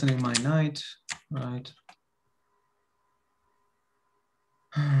threatening my knight, right?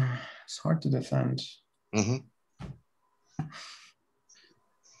 It's hard to defend. Knight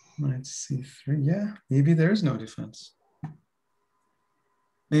c3. Yeah, maybe there is no defense.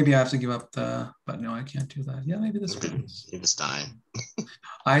 Maybe I have to give up but no, I can't do that. Yeah, maybe this wins. You just die.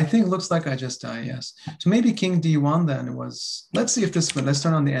 I think looks like I just die, yes. So maybe king d1 then was, let's see if this wins. Let's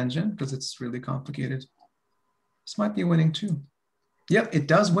turn on the engine because it's really complicated. This might be winning too. Yep, it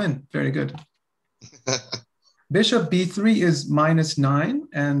does win. Very good. Bishop b3 is -9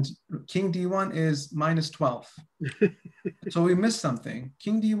 and king d1 is -12. So we missed something.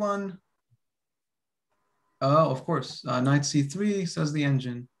 King d1. Oh, of course. Knight c3 says the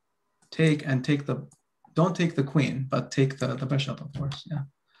engine. Don't take the queen, but take the bishop, of course. Yeah.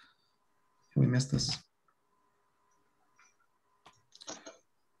 We missed this.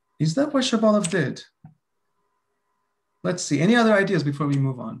 Is that what Shapovalov did? Let's see. Any other ideas before we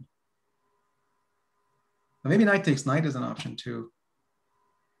move on? Maybe knight takes knight is an option too.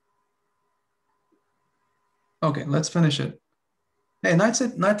 Okay, let's finish it. Hey, knight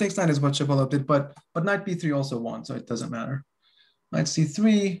takes knight is what Shapovalov did, but knight b3 also won, so it doesn't matter. Knight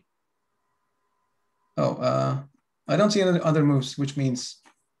c3. Oh, I don't see any other moves, which means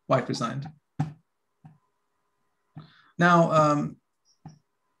white resigned. Now,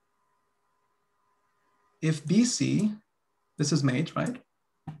 if bc, this is mate, right?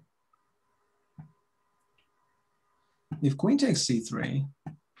 If queen takes c3,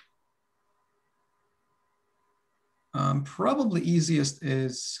 probably easiest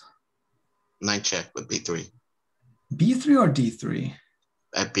is knight check with b3. b3 or d3?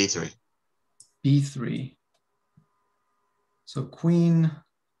 At b3. b3. So queen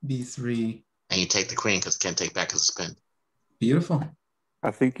b3. And you take the queen because can't take back as a spin. Beautiful.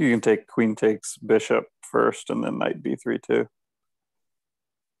 I think you can take queen takes bishop first and then knight b3 too.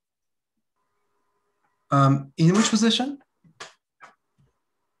 In which position?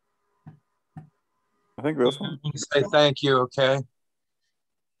 I think this one. Say thank you, okay?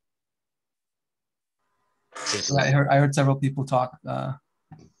 I heard several people talk.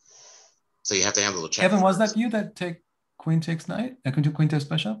 So you have to handle the check. Kevin, was that you that take queen takes knight? Queen takes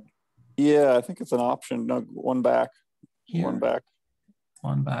bishop? Yeah, I think it's an option. No, one back. Here. One back.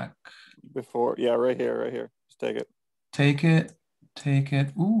 One back. Before, yeah, right here. Just take it. Take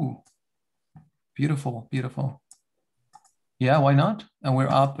it. Ooh. Beautiful, beautiful. Yeah, why not? And we're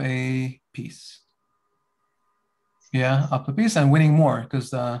up a piece. Yeah, up a piece and winning more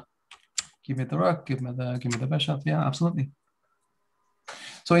because give me the rook, give me the bishop. Yeah, absolutely.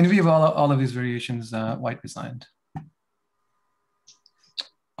 So in view of all of these variations, white resigned.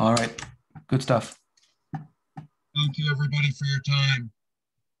 All right, good stuff. Thank you, everybody, for your time.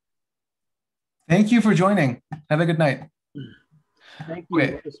 Thank you for joining. Have a good night. Thank you.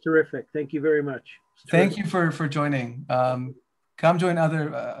 Okay. That was terrific. Thank you very much. Thank you for joining. Come join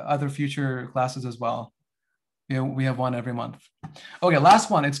other future classes as well. We have one every month. Okay, last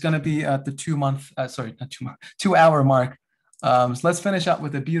one. It's going to be at the 2 hour mark. So let's finish up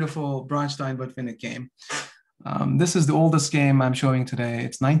with a beautiful Braunstein-Botvinnik game. This is the oldest game I'm showing today.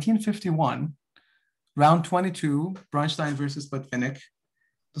 It's 1951, round 22, Braunstein versus Botvinnik.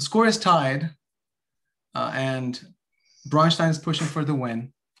 The score is tied, and Braunstein is pushing for the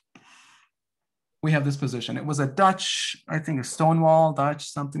win. We have this position. It was a Dutch, I think a Stonewall Dutch,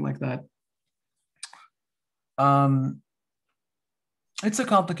 something like that. It's a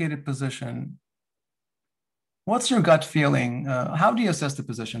complicated position. What's your gut feeling? How do you assess the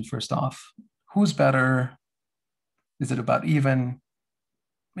position first off? Who's better? Is it about even?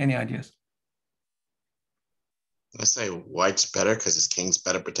 Any ideas? Let's say white's better because his king's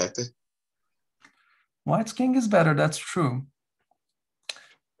better protected. White's king is better, that's true.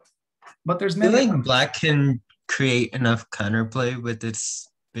 But there's I feel many. like black can create enough counterplay with its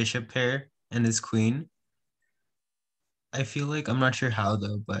bishop pair and its queen. I feel like, I'm not sure how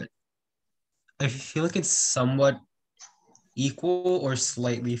though, but I feel like it's somewhat equal or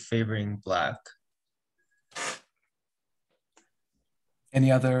slightly favoring black. Any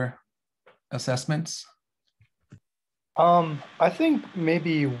other assessments? I think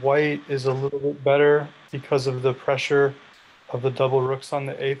maybe white is a little bit better because of the pressure of the double rooks on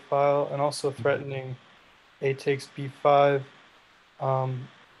the A file and also threatening A takes B5.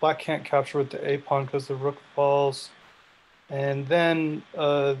 Black can't capture with the A pawn because the rook falls. And then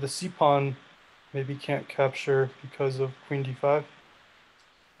the C pawn maybe can't capture because of queen D5.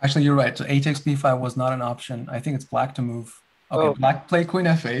 Actually, you're right. So A takes B5 was not an option. I think it's black to move. Okay, black play queen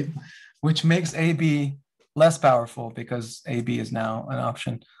F8, which makes AB less powerful because AB is now an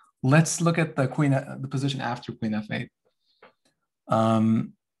option. Let's look at the position after queen F8.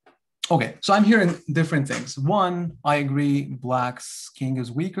 Okay, so I'm hearing different things. One, I agree, black's king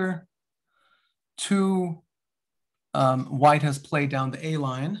is weaker. Two, white has played down the A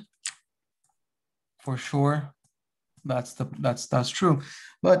line for sure. That's true.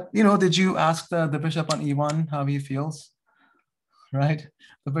 But did you ask the bishop on E1 how he feels? Right,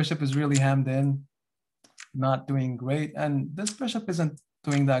 the bishop is really hemmed in, not doing great, and this bishop isn't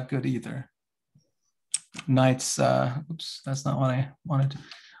doing that good either. Knight's oops, that's not what I wanted.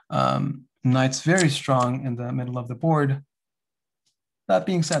 Knight's very strong in the middle of the board. That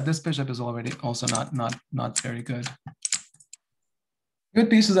being said, this bishop is already also not very good. Good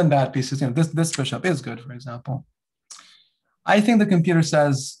pieces and bad pieces. This bishop is good, for example. I think the computer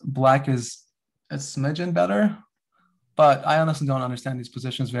says black is a smidgen better, but I honestly don't understand these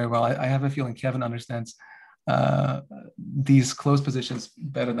positions very well. I have a feeling Kevin understands these close positions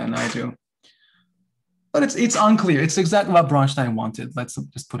better than I do. But it's unclear. It's exactly what Braunstein wanted. Let's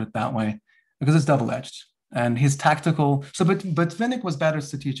just put it that way, because it's double-edged. And his tactical, but Botvinnik was better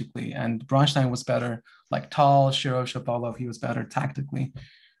strategically, and Braunstein was better, like Tal, Shiro, Shapovalov, he was better tactically.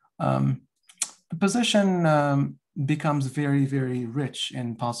 The position becomes very, very rich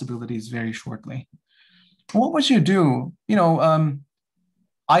in possibilities very shortly. What would you do?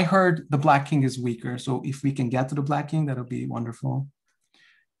 I heard the black king is weaker, so if we can get to the black king, that'll be wonderful.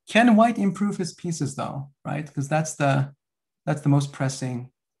 Can white improve his pieces though, right? Because that's the most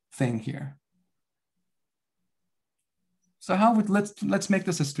pressing thing here. So let's make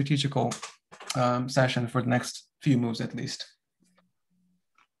this a strategical session for the next few moves at least.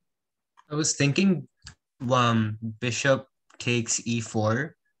 I was thinking bishop takes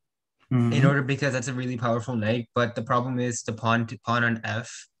E4 in order, because that's a really powerful knight, but the problem is the pawn on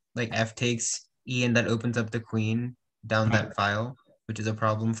F, like F takes E, and that opens up the queen down that file, which is a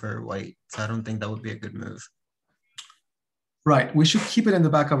problem for white. So I don't think that would be a good move. Right. We should keep it in the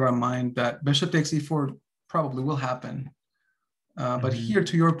back of our mind that bishop takes E4 probably will happen. But here,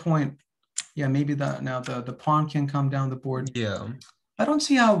 to your point, yeah, maybe now the pawn can come down the board. Yeah. I don't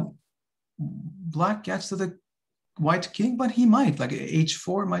see how black gets to the white king, but he might. Like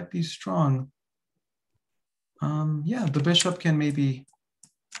H4 might be strong. Yeah, the bishop can maybe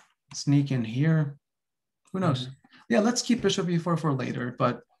sneak in here. Who knows? Yeah, let's keep bishop E4 for later,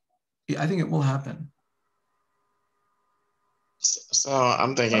 but I think it will happen. So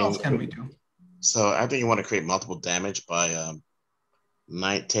I'm thinking, what else can we do? So I think you want to create multiple damage by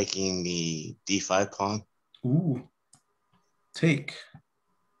knight taking the D5 pawn. Ooh, take.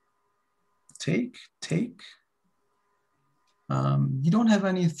 You don't have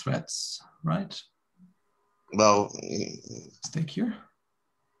any threats, right? Well, let's take here.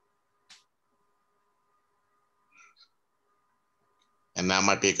 And now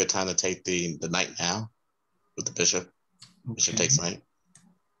might be a good time to take the knight now with the bishop. Okay. Bishop takes knight.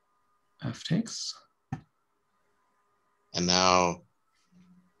 F takes. And now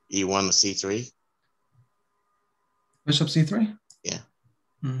E1 to C3. Bishop C3? Yeah.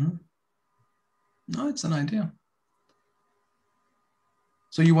 Mm-hmm. No, it's an idea.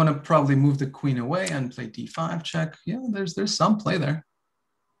 So you want to probably move the queen away and play D5 check. Yeah, there's some play there.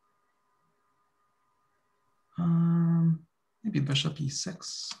 Maybe bishop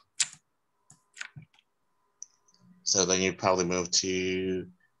E6. So then you probably move to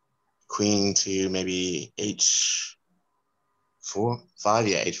queen to maybe H4, 5,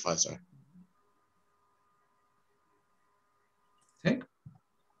 yeah, H5, sorry. Take.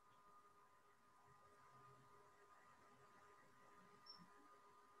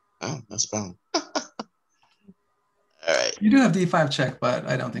 Oh, that's brown. All right. You do have D5 check, but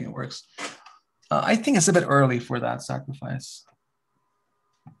I don't think it works. I think it's a bit early for that sacrifice.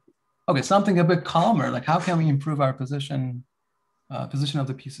 Okay, something a bit calmer. Like, how can we improve our position of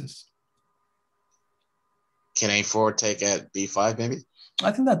the pieces? Can A4 take at B5 maybe?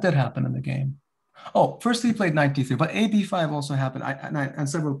 I think that did happen in the game. Oh, first he played knight D3, but A B5 also happened, and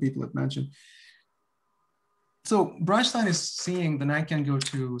several people have mentioned. So Bronstein is seeing the knight can go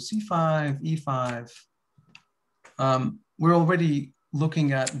to C5, E5. We're already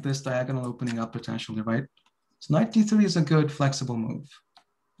looking at this diagonal opening up potentially, right? So knight D3 is a good flexible move.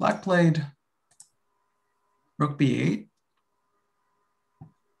 Black played rook B8.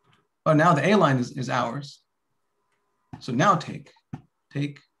 Oh, now the A line is ours. So now take.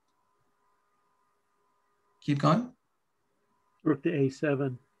 Keep going. Rook to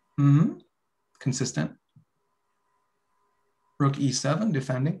A7. Mm-hmm. Consistent. Rook E7,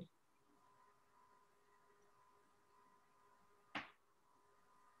 defending.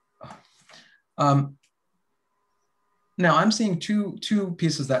 Now I'm seeing two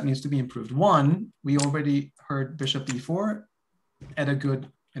pieces that needs to be improved. One, we already heard bishop E4 at a good,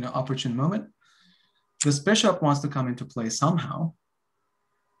 opportune moment. This bishop wants to come into play somehow,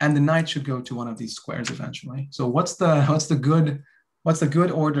 and the knight should go to one of these squares eventually. So what's the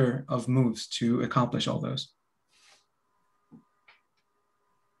good order of moves to accomplish all those?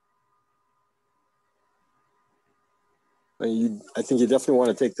 I think you definitely want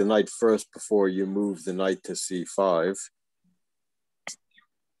to take the knight first before you move the knight to C5.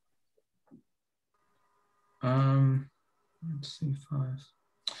 C5.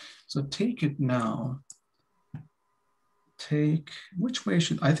 So take it now. Which way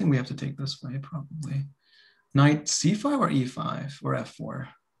I think we have to take this way probably. Knight C5 or E5 or F4?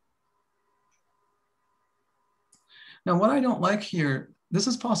 Now what I don't like here, this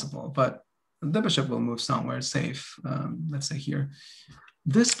is possible, but the bishop will move somewhere safe. Let's say here.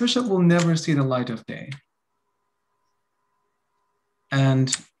 This bishop will never see the light of day.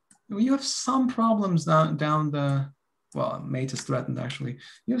 And you have some problems down the, well, mate is threatened actually.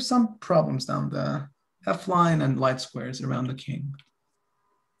 You have some problems down the F line and light squares around the king.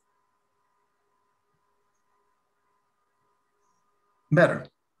 Better.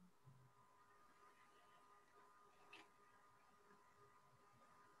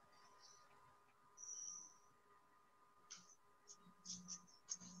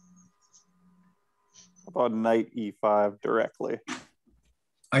 About knight E5 directly.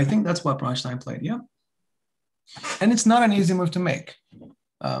 I think that's what Bronstein played, yeah. And it's not an easy move to make.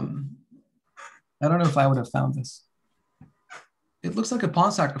 I don't know if I would have found this. It looks like a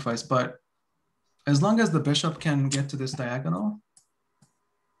pawn sacrifice, but as long as the bishop can get to this diagonal,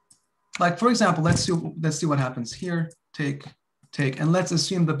 like for example, let's see what happens here. Take, and let's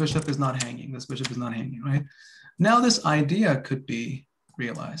assume the bishop is not hanging. This bishop is not hanging, right? Now this idea could be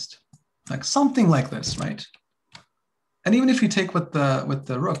realized. Like something like this, right? And even if you take with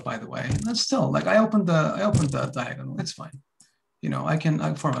the rook, by the way, that's still like I opened the diagonal. It's fine. I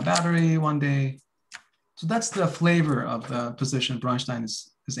can form a battery one day. So that's the flavor of the position Bronstein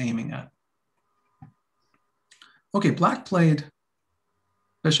is aiming at. Okay, black played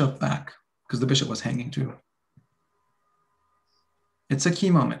bishop back because the bishop was hanging too. It's a key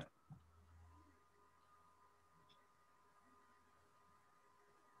moment.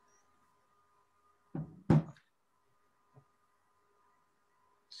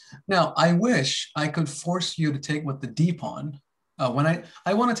 Now, I wish I could force you to take with the D pawn when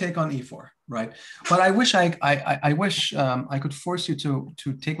I want to take on E4, right? But I wish I wish I could force you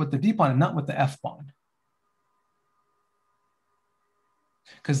to take with the D pawn and not with the F pawn,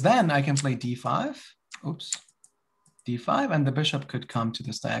 because then I can play D5. Oops, D5, and the bishop could come to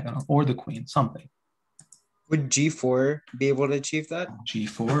this diagonal or the queen, something. Would G4 be able to achieve that?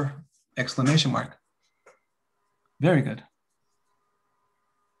 G4 exclamation mark. Very good.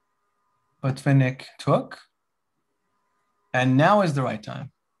 Botvinnik took. And now is the right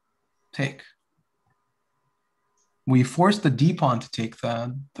time. Take. We forced the d pawn to take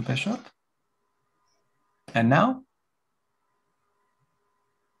the bishop. And now?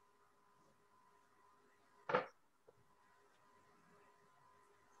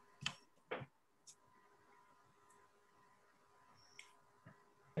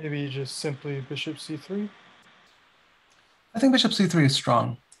 Maybe just simply bishop c3? I think bishop c3 is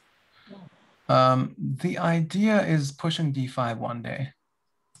strong. The idea is pushing d5 one day.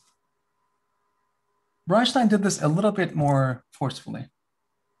 Bronstein did this a little bit more forcefully.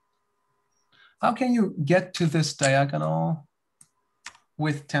 How can you get to this diagonal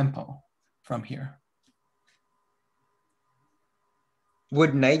with tempo from here?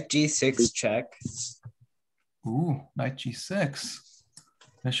 Would knight g6 check? Ooh, knight g6.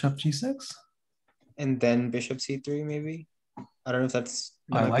 Bishop g6? And then bishop c3 maybe? I don't know if that's...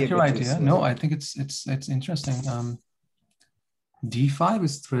 I like your idea. No, I think it's interesting. d5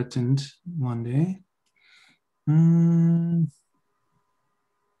 is threatened one day.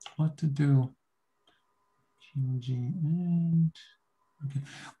 What to do? G8. Okay.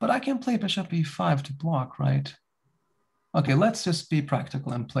 But I can play bishop e5 to block, right? Okay, let's just be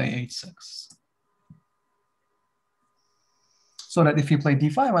practical and play h6. So that if you play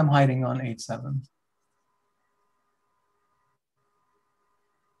d5, I'm hiding on h7.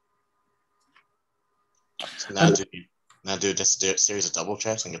 So now do just do a series of double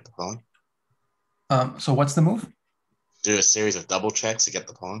checks and get the pawn. So what's the move? Do a series of double checks to get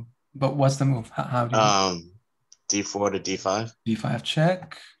the pawn. But what's the move? How do you? D4 to d5. D5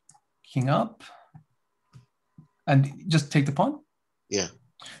 check, king up, and just take the pawn. Yeah.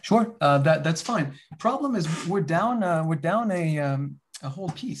 Sure. That's fine. Problem is we're down a whole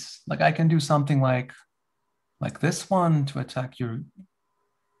piece. Like I can do something like this one to attack your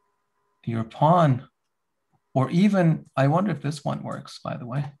pawn, or even I wonder if this one works. By the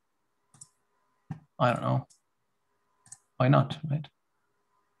way, I don't know. Why not? Right.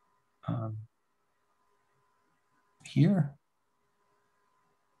 Here.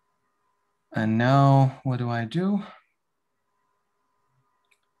 And now what do? I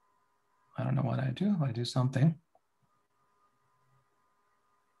don't know what I do. I do something.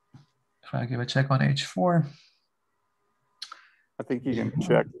 If I give a check on h4. I think you can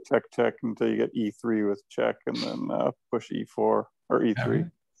check until you get e3 with check and then push e4 or e3.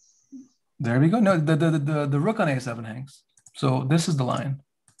 There we go. No, the rook on a7 hangs. So this is the line.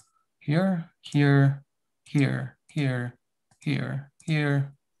 Here, here, here, here, here,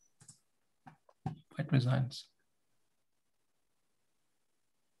 here. White resigns.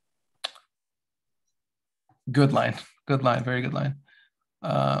 Good line, very good line.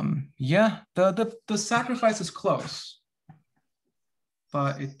 Yeah, the sacrifice is close,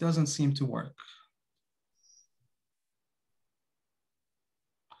 but it doesn't seem to work.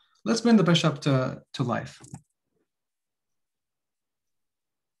 Let's bring the bishop to life.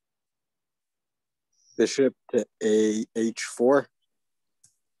 Bishop to h4.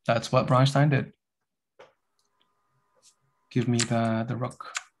 That's what Bronstein did. Give me the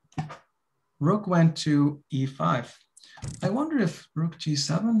rook. Rook went to e5. I wonder if rook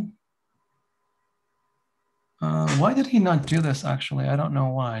g7. Why did he not do this, actually? I don't know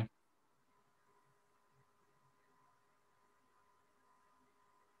why.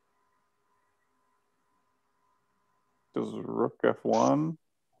 Does rook f1?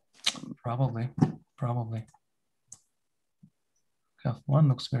 Probably. F1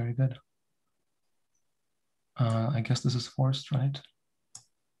 looks very good. I guess this is forced, right?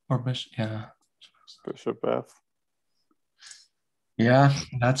 Or bishop, yeah. Bishop f. Yeah,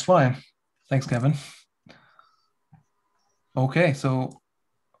 that's why. Thanks, Kevin. Okay, so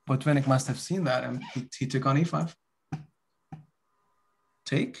Botvinnik must have seen that and he took on e5.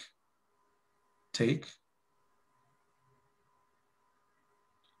 Take.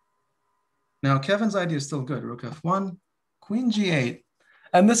 Now Kevin's idea is still good. Rook f1, queen g8.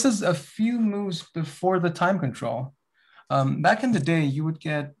 And this is a few moves before the time control. Back in the day, you would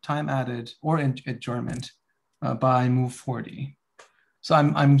get time added or adjournment by move 40. So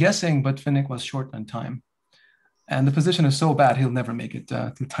I'm guessing Botvinnik was short on time. And the position is so bad, he'll never make it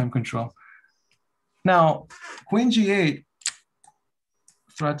through time control. Now, queen g8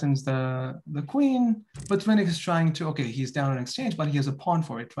 threatens the queen. Botvinnik is trying to, okay, he's down in exchange, but he has a pawn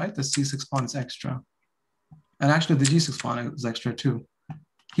for it, right? The c6 pawn is extra. And actually the g6 pawn is extra too.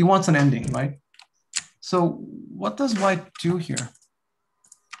 He wants an ending, right? So what does white do here?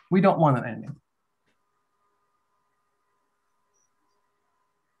 We don't want an ending.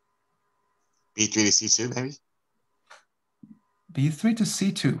 B3 to C2, maybe? B3 to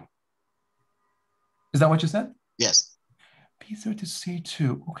C2. Is that what you said? Yes. B3 to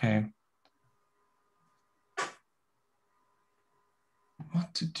C2. Okay.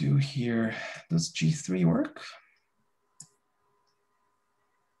 What to do here? Does G3 work?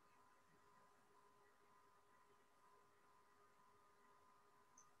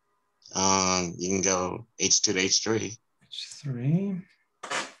 You can go H2 to H3. H3.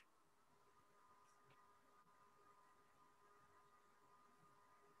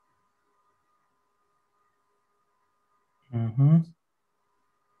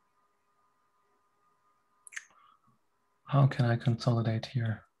 How can I consolidate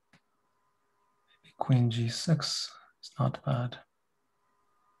here? Maybe Queen G6 is not bad.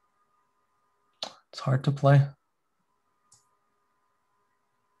 It's hard to play.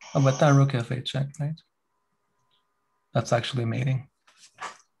 Oh, but then Rook F8 check, right? That's actually mating.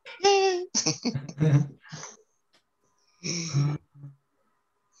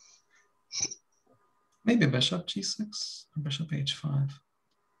 Maybe Bishop G6 or Bishop H5.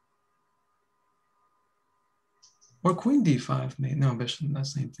 Or Queen D5, maybe. No, Bishop,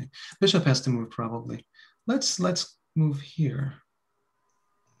 that's the same thing. Bishop has to move probably. Let's move here.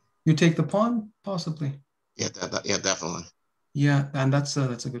 You take the pawn, possibly. Yeah, yeah, definitely. Yeah, and that's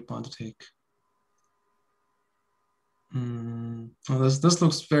a good pawn to take. Well, this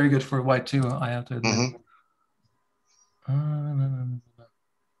looks very good for white too, I have to admit.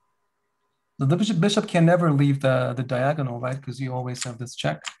 The bishop can never leave the diagonal, right? Because you always have this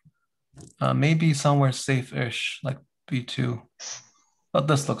check. Maybe somewhere safe-ish, like B2. But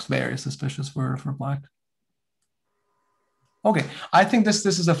this looks very suspicious for black. Okay, I think this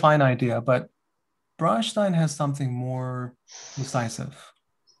is a fine idea, but Braunstein has something more decisive.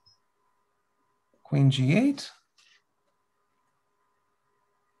 Queen G8.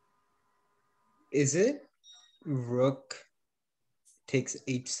 Is it Rook takes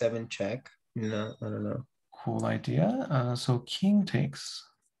H7 check? No, I don't know. Cool idea. So King takes.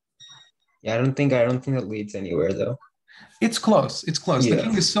 Yeah, I don't think that leads anywhere though. It's close. It's close. Yeah. The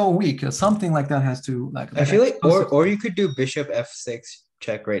king is so weak. Something like that has to like. I feel like, or you could do Bishop F6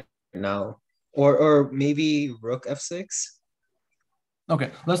 check right now, or maybe Rook F6.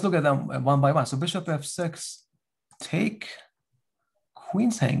 Okay, let's look at them one by one. So Bishop F6, take,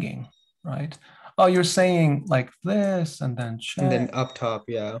 Queen's hanging, right? Oh, you're saying like this and then check. And then up top,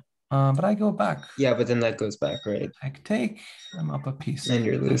 yeah. But I go back. Yeah, but then that goes back, right? I take, I'm up a piece. And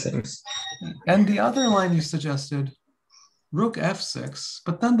you're losing. And the other line you suggested, Rook F6,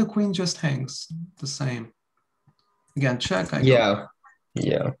 but then the queen just hangs the same. Again, check. Yeah.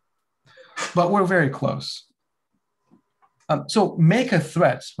 But we're very close. So make a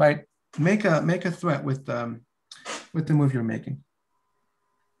threat, right? Make a threat with the move you're making.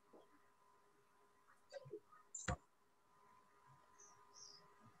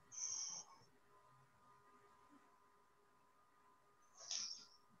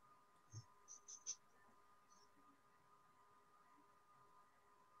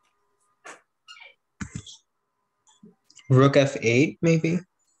 Rook F8, maybe?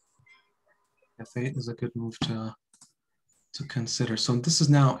 F8 is a good move to consider. So this is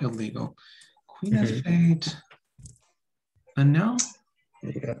now illegal. Queen F8. And now?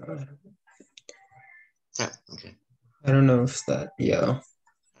 Yeah. Okay. I don't know if that, yeah.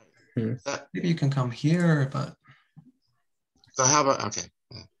 Maybe you can come here, but. So how about, okay.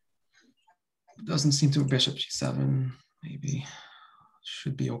 Doesn't seem to Bishop G7, maybe.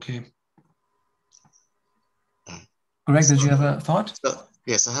 Should be okay. Greg, did you have a thought?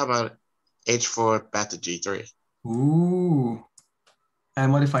 So how about H4 back to G3? Ooh.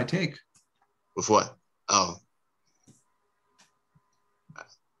 And what if I take? With what? Oh,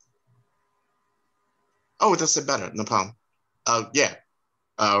 that's it better. No problem. Yeah.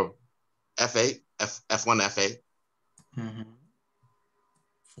 F8, F1, F8.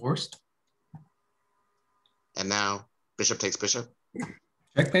 Forced. And now bishop takes bishop.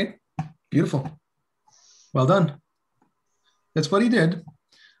 Checkmate. Beautiful. Well done. That's what he did.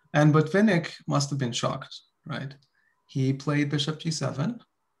 And Botvinnik must have been shocked, right? He played bishop G7.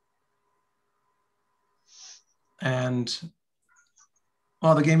 And,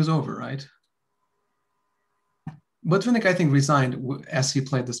 well, the game is over, right? Botvinnik, I think, resigned as he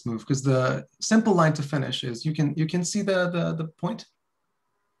played this move because the simple line to finish is you can see the point.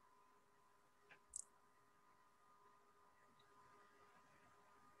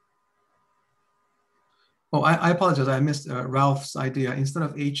 Oh, I apologize. I missed Ralph's idea. Instead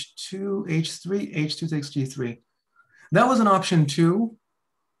of H2, H3, H2 takes G3. That was an option too.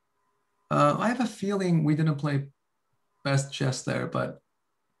 I have a feeling we didn't play best chess there, but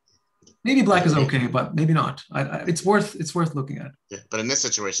Maybe black is okay, but maybe not. It's worth looking at. Yeah, but in this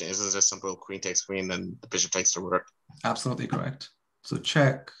situation, isn't it just simple queen takes queen, then the bishop takes the rook? Absolutely correct. So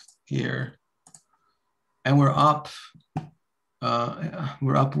check here, and we're up.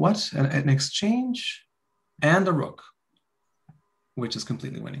 We're up what? An exchange and a rook, which is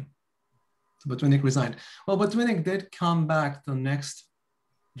completely winning. Botvinnik resigned. Well, Botvinnik did come back the next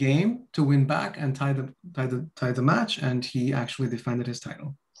game to win back and tie the match, and he actually defended his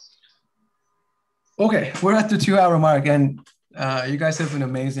title. Okay, we're at the 2-hour mark, and you guys have been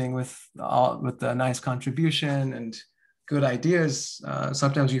amazing with the nice contribution and good ideas.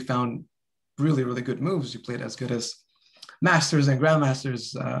 Sometimes you found really, really good moves. You played as good as masters and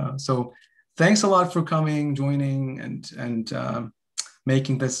grandmasters. So thanks a lot for coming, joining, and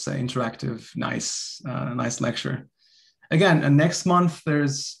making this interactive, nice lecture. Again, next month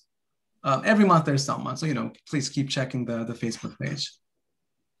there's every month there's someone. So please keep checking the Facebook page.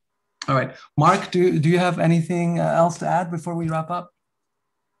 All right, Mark, do you have anything else to add before we wrap up?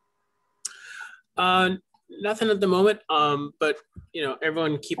 Nothing at the moment. But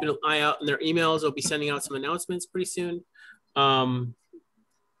everyone keep an eye out in their emails. We'll be sending out some announcements pretty soon. And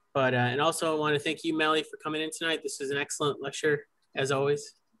also I want to thank you, Melih, for coming in tonight. This was an excellent lecture, as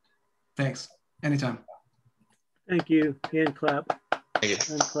always. Thanks. Anytime. Thank you. Hand clap. Thank you.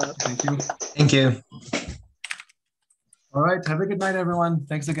 Hand clap. Thank you. Thank you. All right. Have a good night, everyone.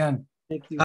 Thanks again. Thank you.